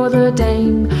 1 for the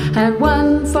dame, and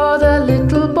 1 for the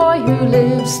little boy who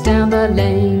lives down the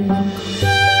lane.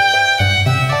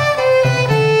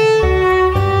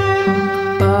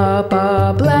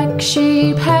 Ba, black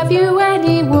sheep, have you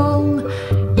any wool?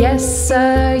 Yes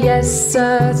sir,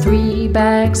 3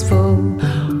 bags full.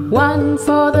 1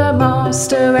 for the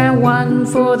master and 1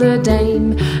 for the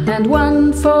dame, and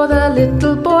 1 for the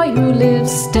little boy who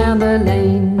lives down the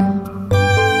lane.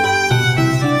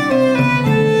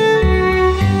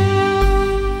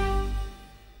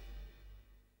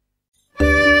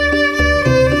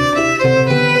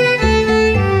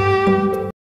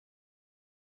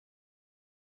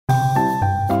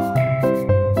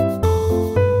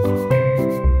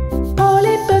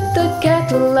 Polly put the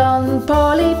kettle on,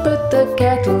 Polly put the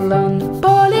kettle on,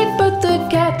 Polly put the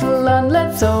kettle on,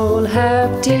 let's all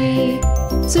have tea.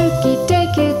 Suki,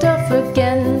 take it off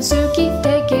again, Suki,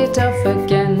 take it off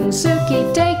again,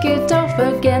 Suki, take it off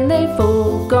again, they've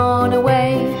all gone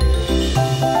away.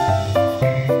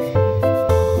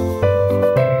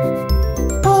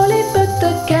 Polly put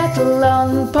the kettle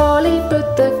on, Polly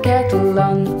put the kettle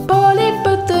on, Polly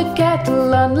put the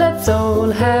kettle on, let's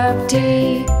all have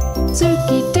tea.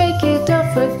 Suki, take it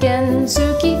off again,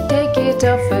 Suki, take it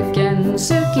off again,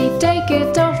 Suki, take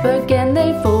it off again,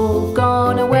 they've all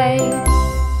gone away.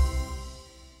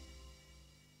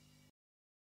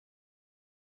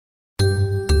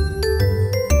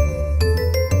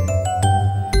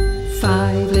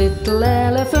 Five little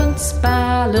elephants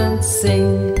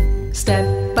balancing, step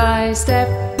by step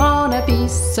on a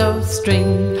piece of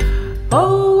string.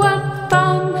 Oh, what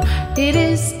fun it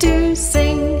is to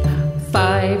sing!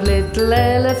 5 little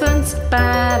elephants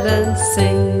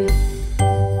balancing.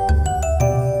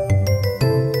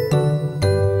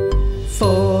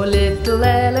 4 little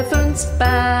elephants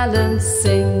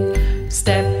balancing,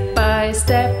 step by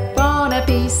step on a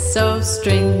piece of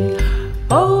string.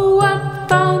 Oh, what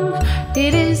fun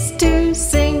it is to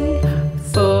sing!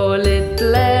 4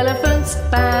 little elephants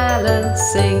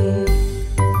balancing.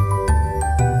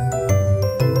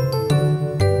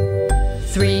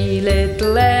 3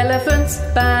 little elephants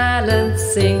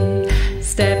balancing,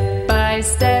 step by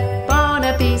step on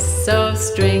a piece of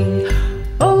string.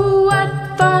 Oh,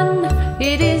 what fun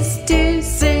it is to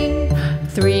sing!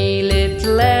 Three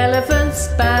little elephants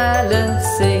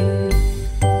balancing.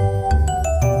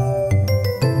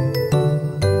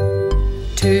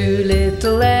 Two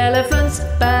little elephants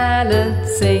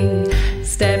balancing,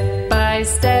 step by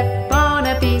step on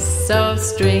a piece of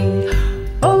string.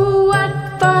 Oh,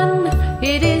 what fun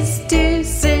it is to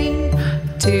sing!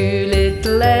 Two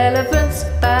little elephants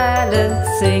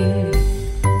balancing.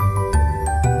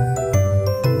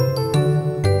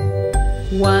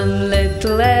 One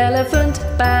little elephant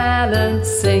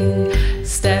balancing,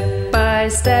 step by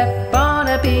step on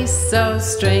a piece of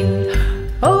string.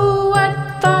 Oh, what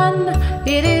fun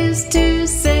it is to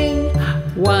sing!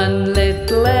 One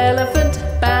little elephant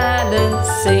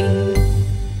balancing.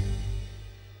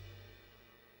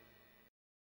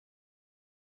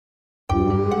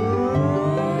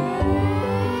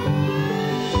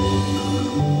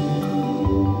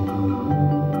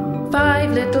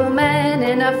 Five little men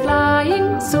in a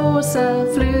flying saucer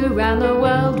flew round the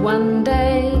world one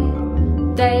day.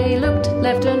 They looked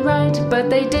left and right, but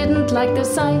they didn't like the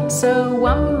sight, so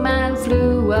one man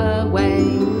flew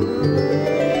away.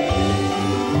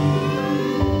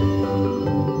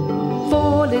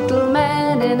 Four little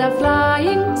men in a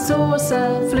flying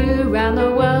saucer flew round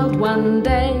the world one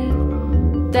day.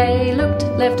 They looked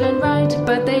left and right,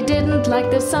 but they didn't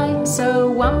like the sight, so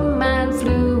one man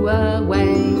flew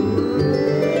away.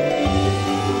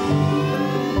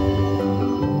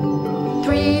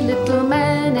 Three little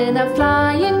men in a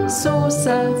flying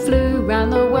saucer flew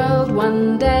round the world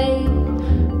one day.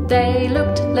 They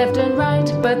looked left and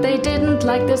right, but they didn't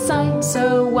like the sight,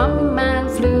 so one man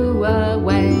flew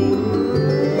away.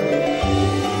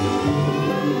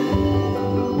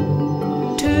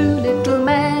 Two little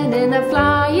men in a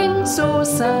flying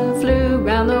saucer flew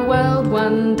round the world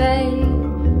one day.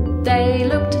 They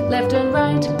looked left and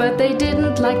right, but they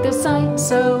didn't like the sight,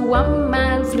 so one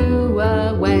man flew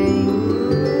away.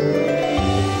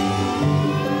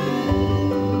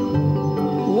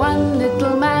 One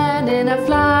little man in a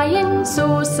flying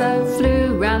saucer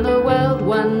flew round the world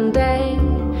one day.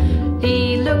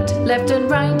 He looked left and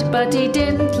right, but he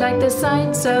didn't like the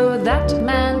sight, so that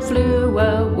man flew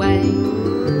away.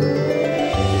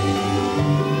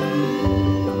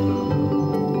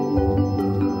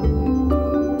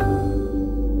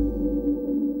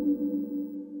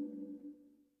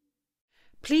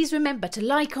 Please remember to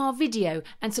like our video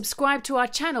and subscribe to our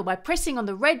channel by pressing on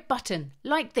the red button,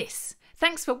 like this.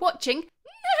 Thanks for watching.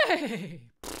 Nay!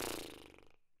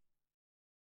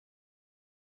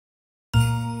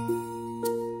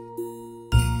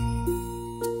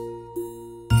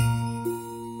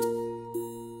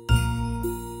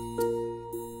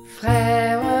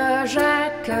 Frère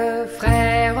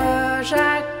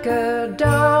Jacques,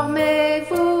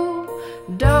 dormez-vous,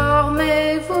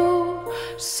 dormez-vous,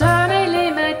 sonnez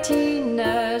les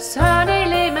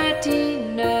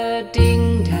matines,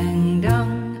 ding dang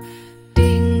dong,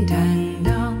 ding dang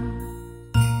dong.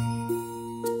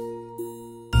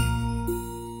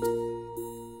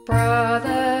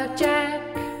 Brother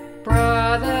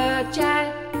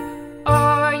Jack,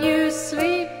 are you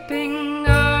sleeping,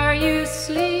 are you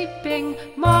sleeping?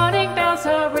 Morning bells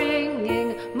are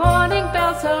ringing,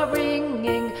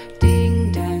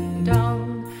 ding dang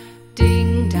dong,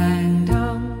 ding dang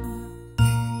dong.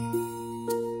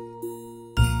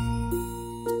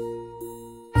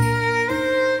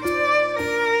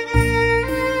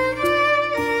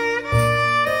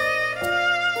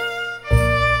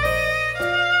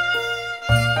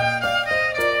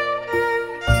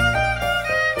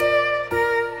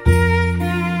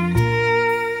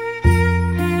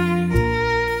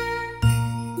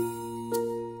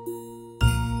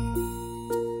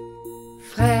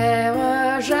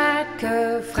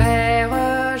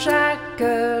 Frère Jacques,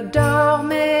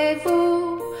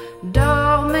 dormez-vous,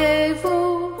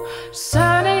 dormez-vous,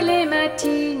 sonnez les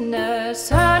matines,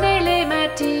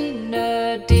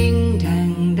 ding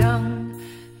dang dong,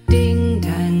 ding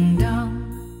dang dong.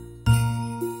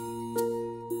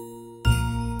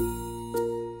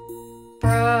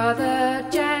 Brother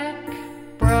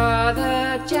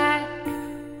Jack,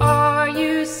 are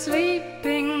you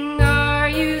sleeping, are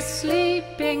you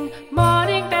sleeping?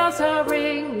 Morning bells are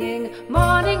ringing,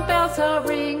 ding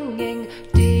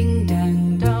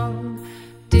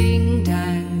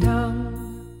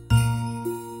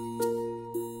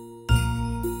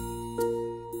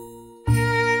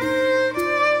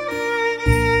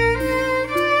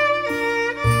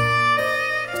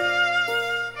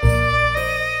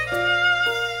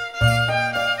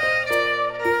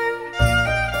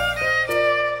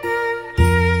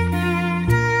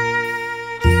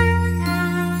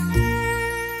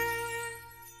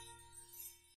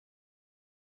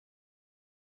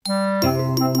The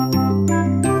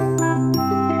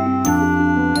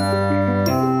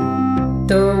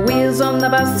wheels on the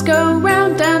bus go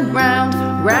round and round,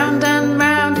 round and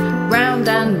round, round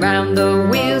and round. The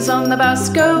wheels on the bus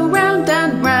go round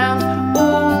and round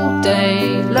all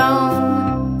day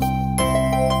long.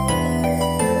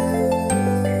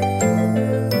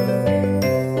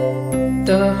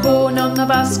 The horn on the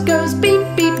bus goes beep,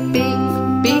 beep, beep,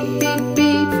 beep, beep,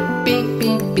 beep, beep,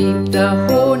 beep, beep. The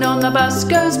horn on the bus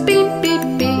goes beep, beep,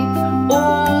 beep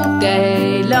all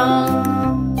day long.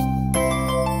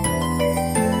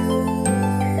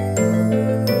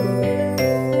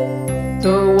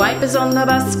 The wipers on the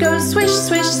bus go swish,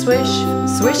 swish, swish,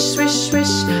 swish, swish, swish,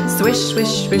 swish,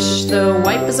 swish, swish. The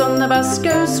wipers on the bus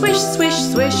go swish, swish,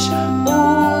 swish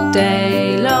all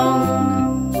day long.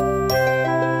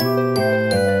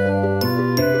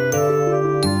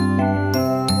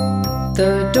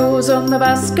 The doors on the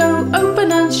bus go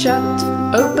open and shut,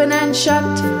 open and shut,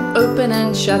 open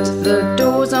and shut. The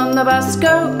doors on the bus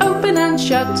go open and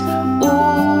shut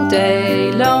all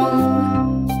day long.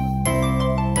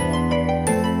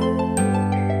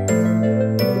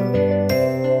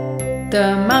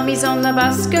 The mummies on the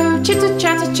bus go chitter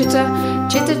chatter chitter,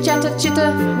 chitter chatter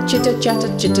chitter, chitter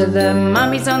chatter chitter. The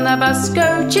mummies on the bus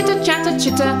go chitter chatter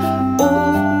chitter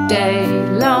all day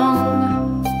long.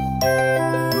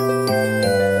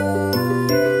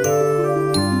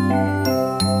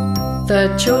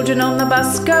 The children on the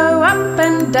bus go up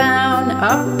and down,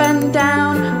 up and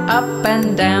down, up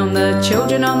and down. The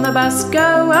children on the bus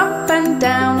go up and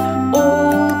down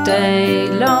all day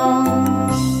long.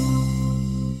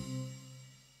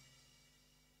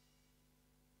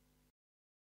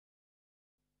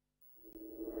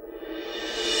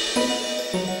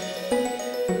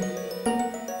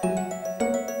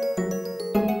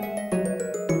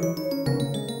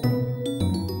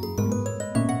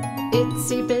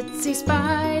 Itsy bitsy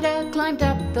spider climbed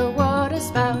up the water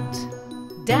spout.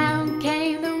 Down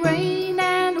came the rain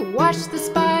and washed the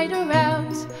spider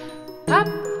out. Up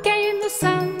came the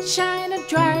sunshine and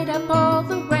dried up all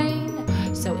the rain.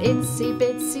 So itsy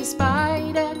bitsy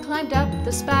spider climbed up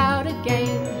the spout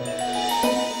again.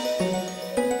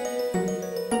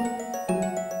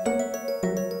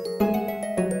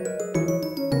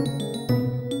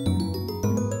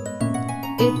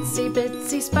 Itsy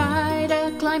bitsy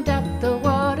spider climbed up the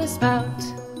water spout.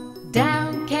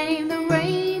 Down came the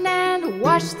rain and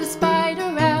washed the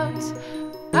spider out.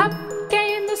 Up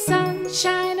came the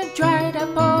sunshine and dried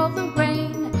up all the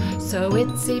rain. So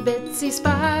itsy bitsy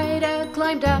spider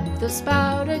climbed up the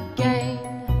spout again.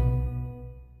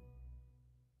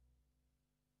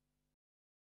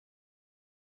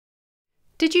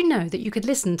 Did you know that you could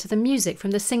listen to the music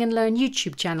from the Sing and Learn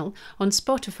YouTube channel on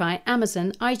Spotify,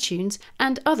 Amazon, iTunes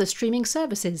and other streaming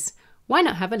services? Why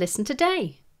not have a listen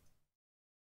today?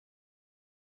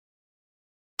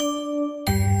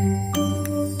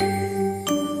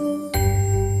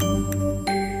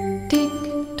 Tick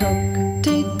tock,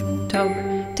 tick tock,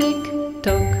 tick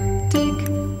tock, tick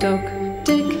tock,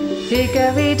 tick.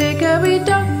 Hickory dickory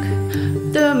dock,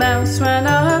 the mouse ran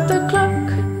off the clock.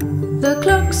 The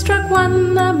clock struck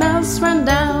one, the mouse ran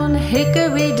down.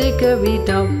 Hickory dickory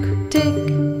dock, tick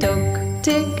tock,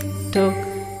 tick tock,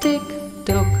 tick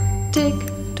tock, tick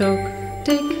tock,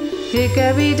 tick.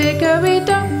 Hickory dickory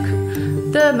dock,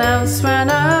 the mouse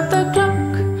ran off the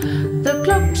clock. The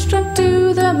clock struck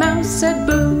two, the mouse said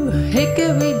boo.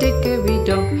 Hickory dickory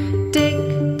dock, tick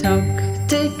tock,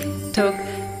 tick tock,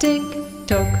 tick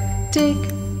tock, tick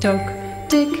tock,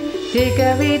 tick.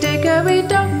 Hickory dickory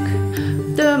dock,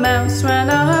 the mouse ran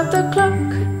off the clock.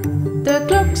 The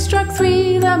clock struck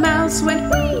three, the mouse went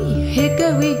whee.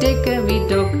 Hickory dickory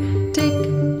dock, tick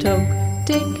tock,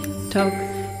 tick tock,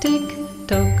 tick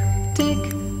tock, tick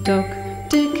tock,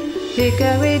 tick.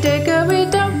 Hickory dickory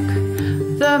dock,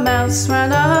 the mouse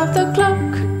ran off the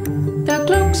clock. The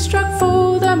clock struck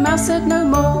four, the mouse said no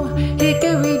more.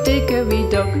 Hickory dickory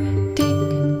dock,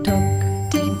 tick tock,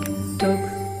 tick tock,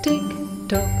 tick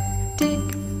tock, tick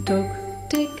tock,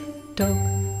 tick tock,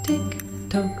 tick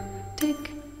tock, tick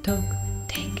tock,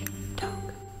 tick tock,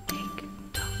 tick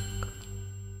tock.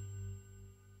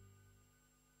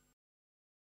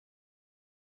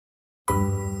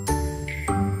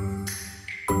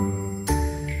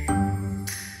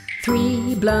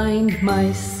 Three blind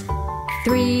mice,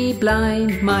 three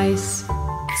blind mice.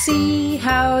 See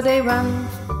how they run,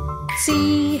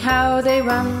 see how they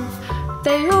run.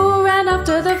 They all ran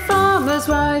after the farmer's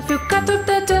wife, who cut off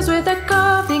their tails with a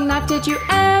carving knife. Did you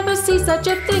ever see such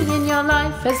a thing in your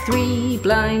life as three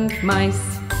blind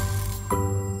mice?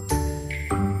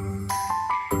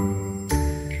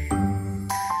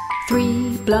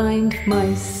 Three blind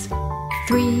mice,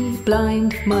 3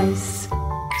 blind mice.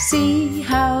 See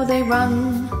how they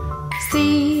run,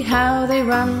 see how they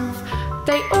run.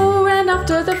 They all ran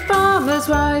after the farmer's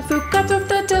wife, who cut off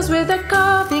their tails with a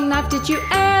carving knife. Did you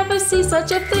ever see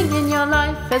such a thing in your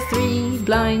life as 3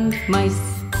 blind mice?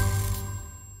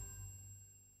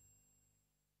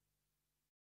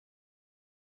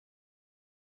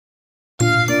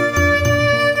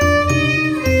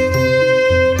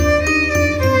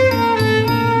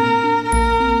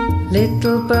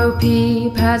 Little Bo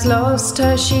Peep has lost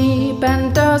her sheep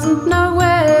and doesn't know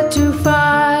where to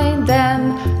find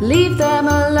them. Leave them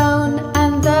alone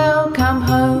and they'll come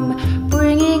home,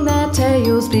 bringing their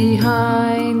tails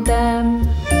behind them.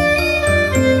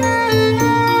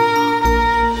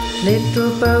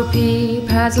 Little Bo Peep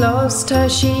has lost her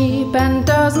sheep and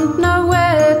doesn't know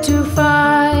where to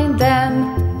find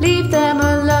them. Leave them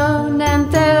alone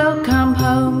and they'll come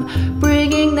home,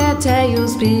 bringing their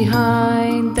tails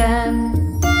behind them.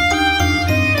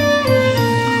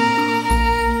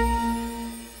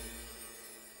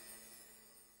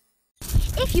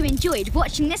 If you enjoyed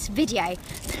watching this video,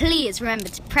 please remember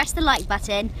to press the like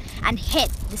button and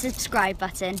hit the subscribe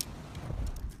button.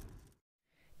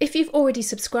 If you've already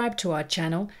subscribed to our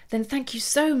channel, then thank you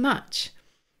so much.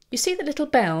 You see the little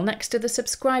bell next to the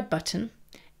subscribe button?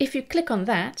 If you click on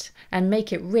that and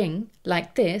make it ring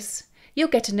like this, you'll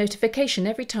get a notification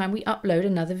every time we upload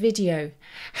another video.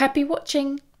 Happy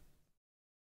watching!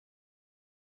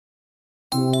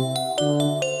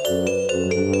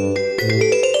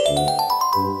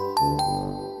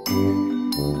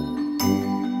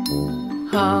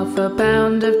 Half a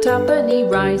pound of tuppenny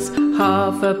rice,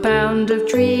 half a pound of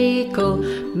treacle.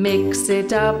 Mix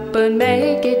it up and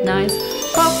make it nice.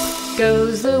 Pop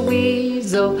goes the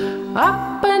weasel,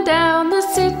 up and down the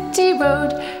city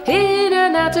road, in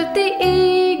and out of the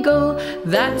eagle.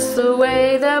 That's the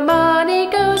way the money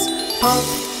goes. Pop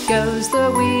goes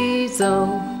the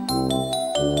weasel.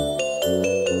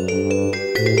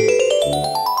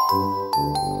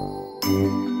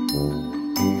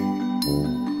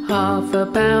 Half a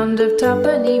pound of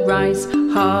tuppenny rice,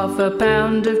 half a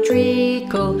pound of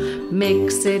treacle.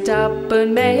 Mix it up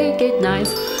and make it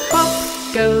nice. Pop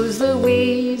goes the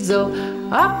weasel,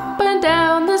 up and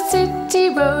down the city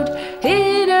road,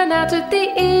 in and out of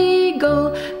the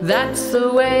eagle. That's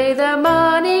the way the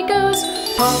money goes.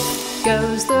 Pop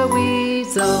goes the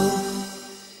weasel.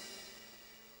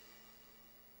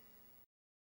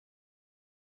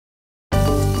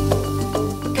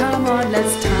 Come on,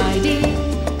 let's tidy.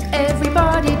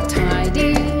 Everybody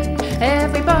tidy.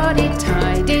 Everybody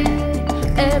tidy.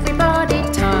 Everybody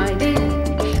tidy.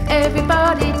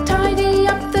 Everybody tidy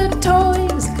up the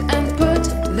toys and put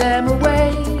them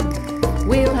away.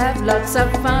 We'll have lots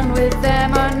of fun with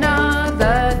them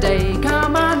another day.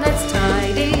 Come on, let's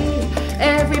tidy.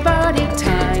 Everybody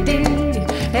tidy.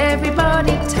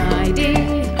 Everybody tidy.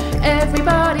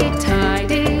 Everybody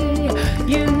tidy.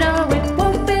 You know it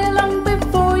won't be long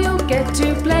before you'll get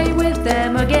to play with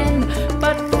them again.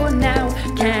 But for now,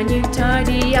 can you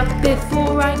tidy up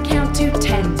before I count to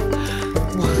 10?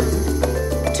 1,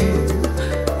 2,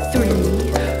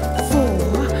 3, 4,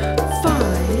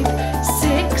 5,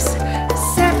 6,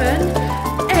 7,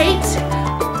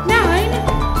 8,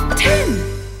 9, 10.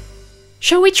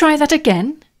 Shall we try that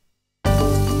again?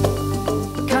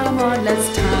 Come on,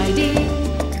 let's tidy.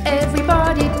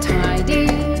 Everybody tidy.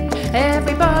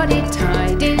 Everybody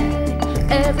tidy.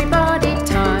 Everybody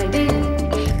tidy.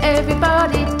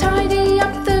 Everybody tidy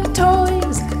up the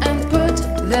toys and put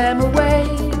them away.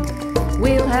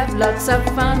 We'll have lots of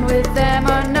fun with them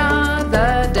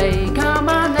another day. Come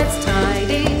on, let's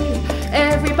tidy.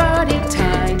 Everybody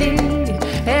tidy.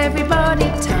 Everybody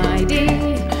tidy.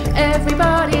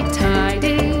 Everybody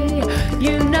tidy.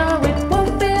 You know it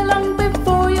won't be long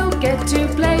before you'll get to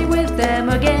play with them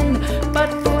again.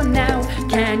 But for now,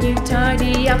 can you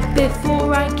tidy up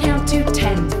before I count to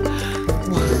 10?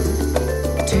 1,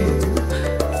 2,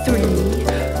 3,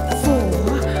 4,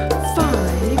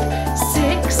 5,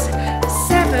 6,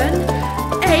 7,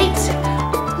 8,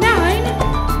 9,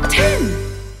 10.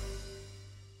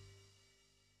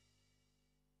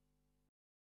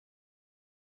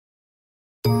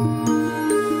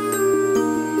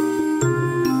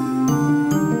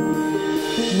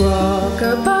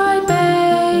 Rock-a-bye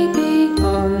baby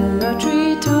on a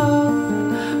treetop.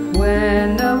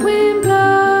 When the wind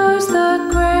blows, the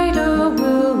cradle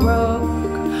will rock.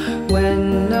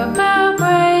 When the bough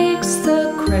breaks,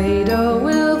 the cradle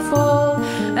will fall,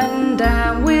 and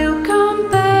down will come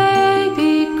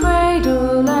baby,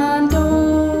 cradle and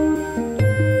all.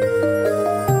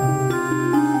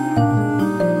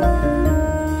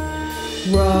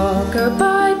 Rock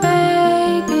Rock-a-bye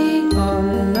baby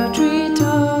on a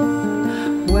treetop.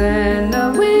 When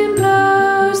the wind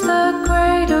blows, the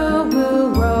cradle will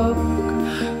rock.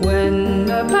 When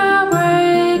the bough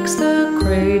breaks, the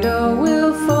cradle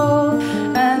will fall,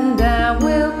 and down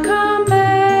will come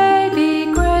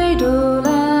baby, cradle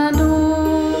and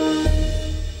all.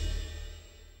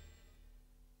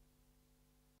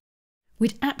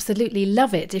 We'd absolutely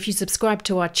love it if you subscribe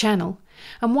to our channel.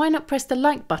 And why not press the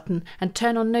like button and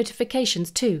turn on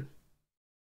notifications too?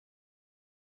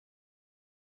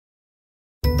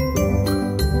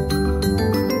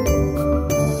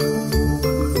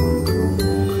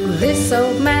 This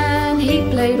old man, he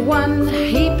played one.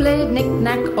 He played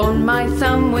knick-knack on my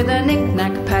thumb. With a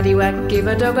knick-knack, paddywhack, give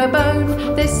a dog a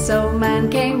bone. This old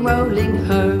man came rolling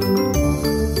home.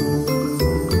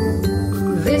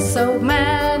 This old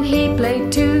man, he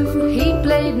played two. He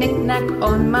played knick-knack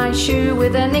on my shoe.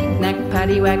 With a knick-knack,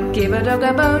 paddywhack, give a dog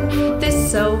a bone.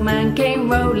 This old man came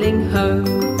rolling home.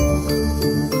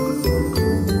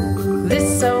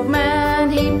 This old man,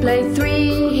 he played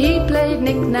three. He played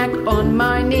knick-knack on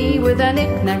my knee. With a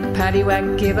knick-knack,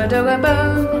 paddywhack, give a dog a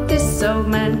bone. This old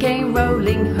man came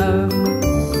rolling home.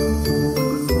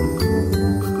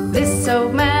 This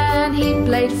old man, he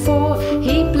played four.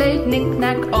 He played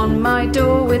knick-knack on my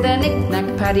door. With a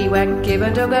knick-knack, paddywhack, give a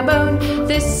dog a bone.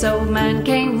 This old man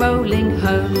came rolling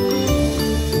home.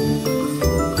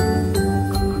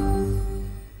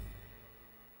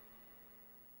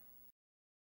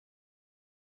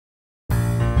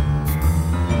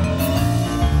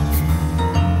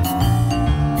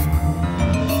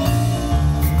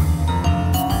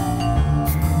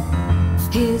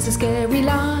 Here's a scary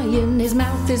lion, his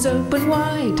mouth is open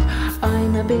wide.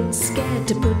 I'm a bit scared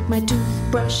to put my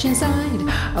toothbrush inside.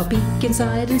 I'll peek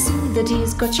inside and see that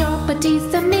he's got sharper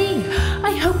teeth than me.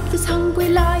 I hope this hungry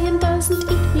lion doesn't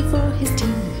eat me for his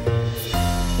teeth.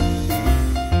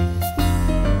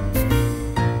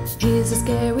 Here's a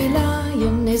scary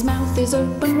lion, his mouth is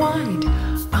open wide.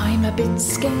 I'm a bit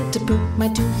scared to put my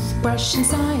toothbrush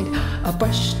inside. I'll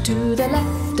brush to the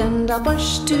left and I'll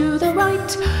brush to the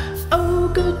right. Oh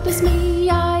goodness me,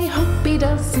 I hope he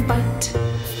doesn't bite.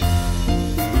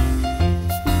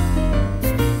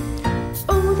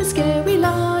 Oh, the scary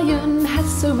lion has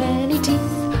so many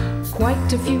teeth.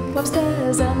 Quite a few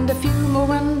upstairs and a few more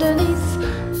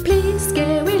underneath. Please,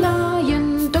 scary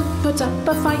lion, don't put up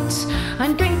a fight.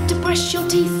 I'm going to brush your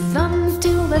teeth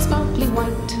until they're sparkly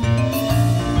white.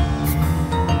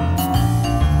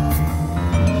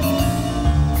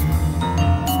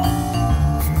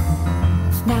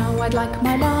 I'd like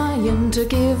my lion to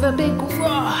give a big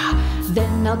roar.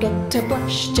 Then I'll get to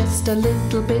brush just a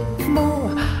little bit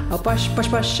more. I'll brush, brush,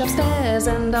 brush upstairs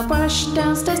and I'll brush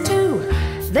downstairs too.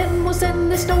 Then we'll send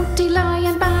this naughty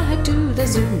lion back to the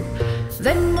zoo.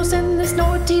 Then we'll send this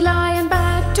naughty lion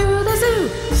back to the zoo.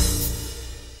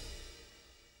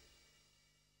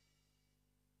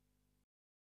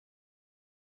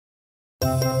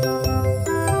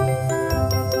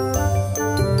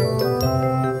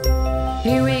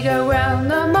 Here we go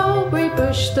round the mulberry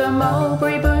bush, the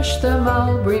mulberry bush, the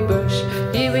mulberry bush.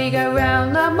 Here we go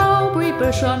round the mulberry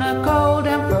bush on a cold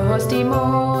and frosty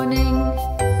morning.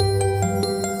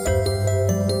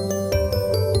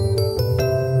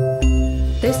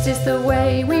 This is the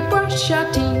way we brush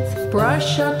our teeth,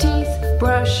 brush our teeth,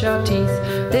 brush our teeth.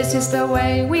 This is the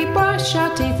way we brush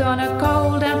our teeth on a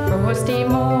cold and frosty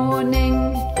morning.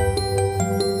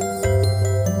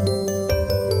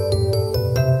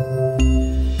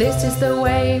 This is the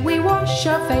way we wash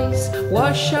our face,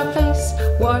 wash our face,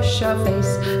 wash our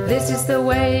face. This is the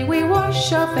way we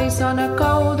wash our face on a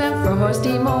cold and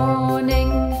frosty morning.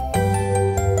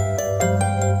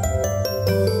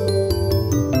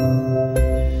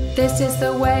 This is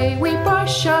the way we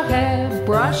brush our hair,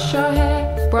 brush our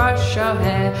hair, brush our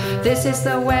hair. This is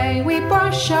the way we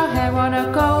brush our hair on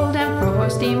a cold and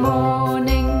frosty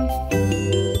morning.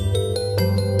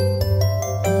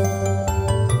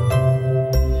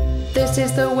 This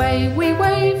is the way we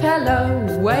wave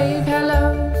hello, wave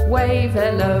hello, wave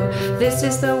hello. This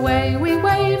is the way we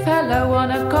wave hello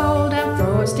on a cold and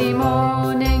frosty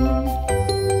morning.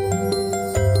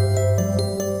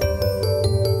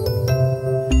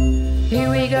 Here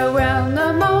we go round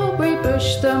the mulberry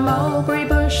bush, the mulberry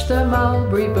bush, the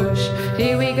mulberry bush.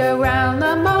 Here we go round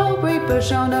the mulberry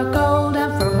bush on a cold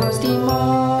and frosty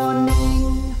morning.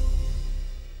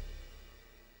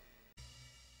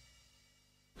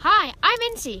 Hi, I'm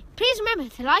Incy. Please remember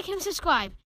to like and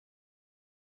subscribe.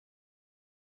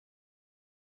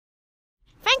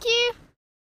 Thank you.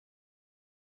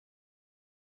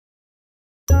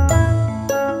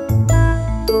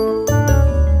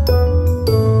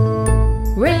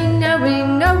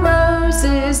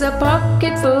 a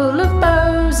pocket full of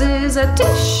posies, a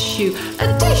tissue,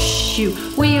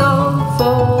 we all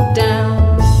fall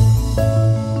down.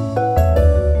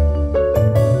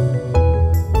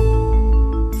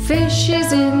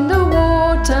 Fishes in the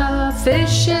water,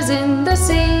 fishes in the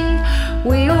sea,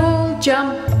 we all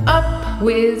jump up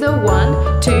with a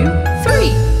 1, 2,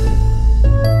 3.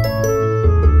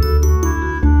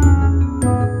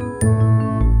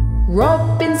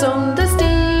 Robins on the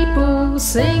steeple,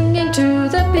 singing to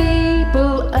the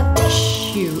people, a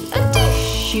tissue,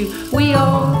 we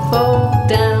all fall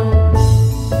down.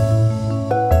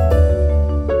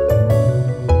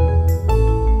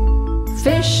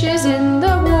 Fishes in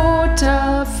the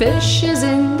water, fishes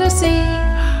in the sea,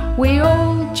 we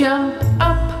all jump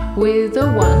up with a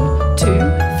 1, 2,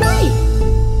 3.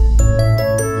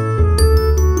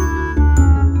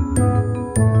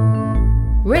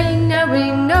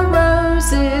 Ring a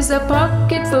roses, a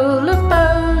pocket full of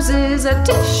posies, a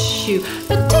tissue,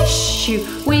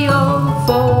 we all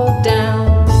fall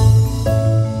down.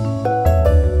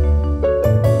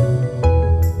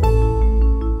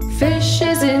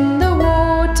 Fishes in the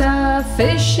water,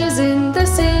 fishes in the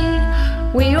sea,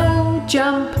 we all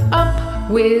jump up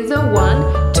with a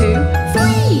 1, 2,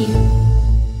 3.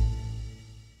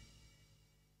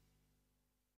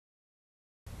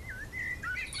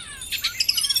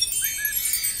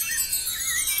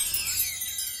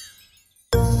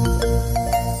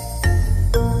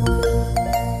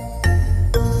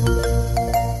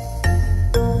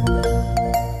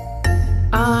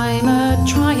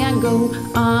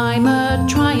 I'm a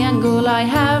triangle, I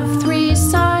have 3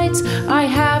 sides, I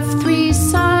have 3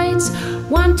 sides.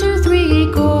 1, 2,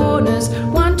 3 corners,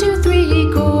 1, 2,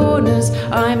 3 corners.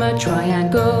 I'm a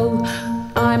triangle,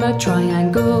 I'm a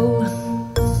triangle.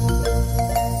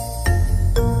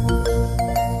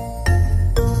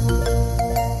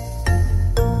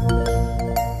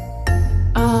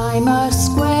 I'm a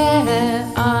square,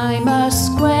 I'm a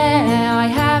square. I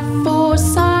have 4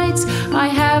 sides, I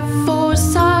have 4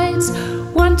 sides.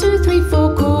 1, 2, 3,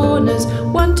 4 corners,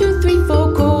 1, 2, 3,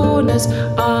 4 corners.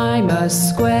 I'm a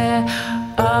square,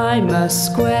 I'm a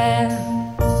square.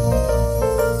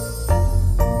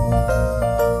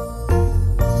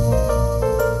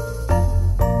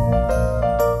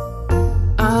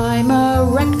 I'm a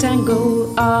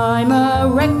rectangle, I'm a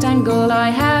rectangle. I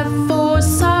have 4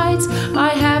 sides, I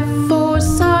have 4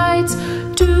 sides.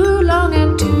 Too long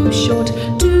and too short,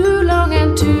 too long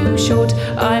and too short.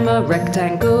 I'm a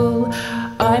rectangle,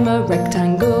 I'm a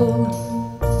rectangle.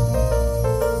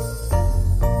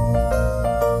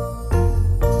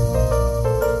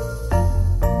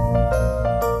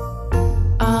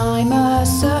 I'm a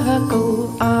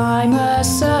circle, I'm a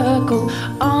circle.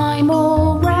 I'm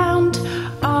all round,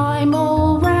 I'm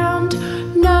all round.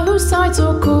 No sides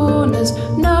or corners,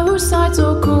 no sides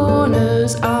or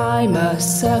corners. I'm a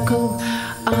circle,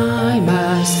 I'm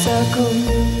a circle.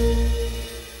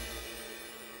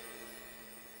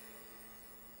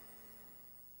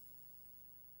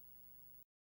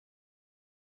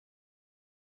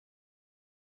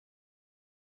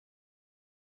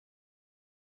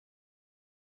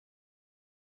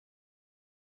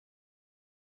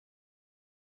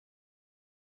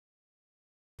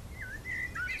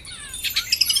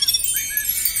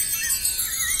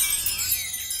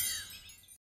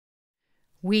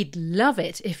 We'd love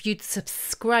it if you'd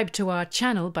subscribe to our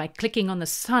channel by clicking on the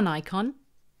sun icon.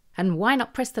 And why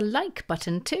not press the like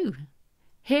button too?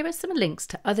 Here are some links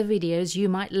to other videos you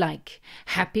might like.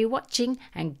 Happy watching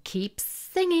and keep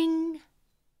singing!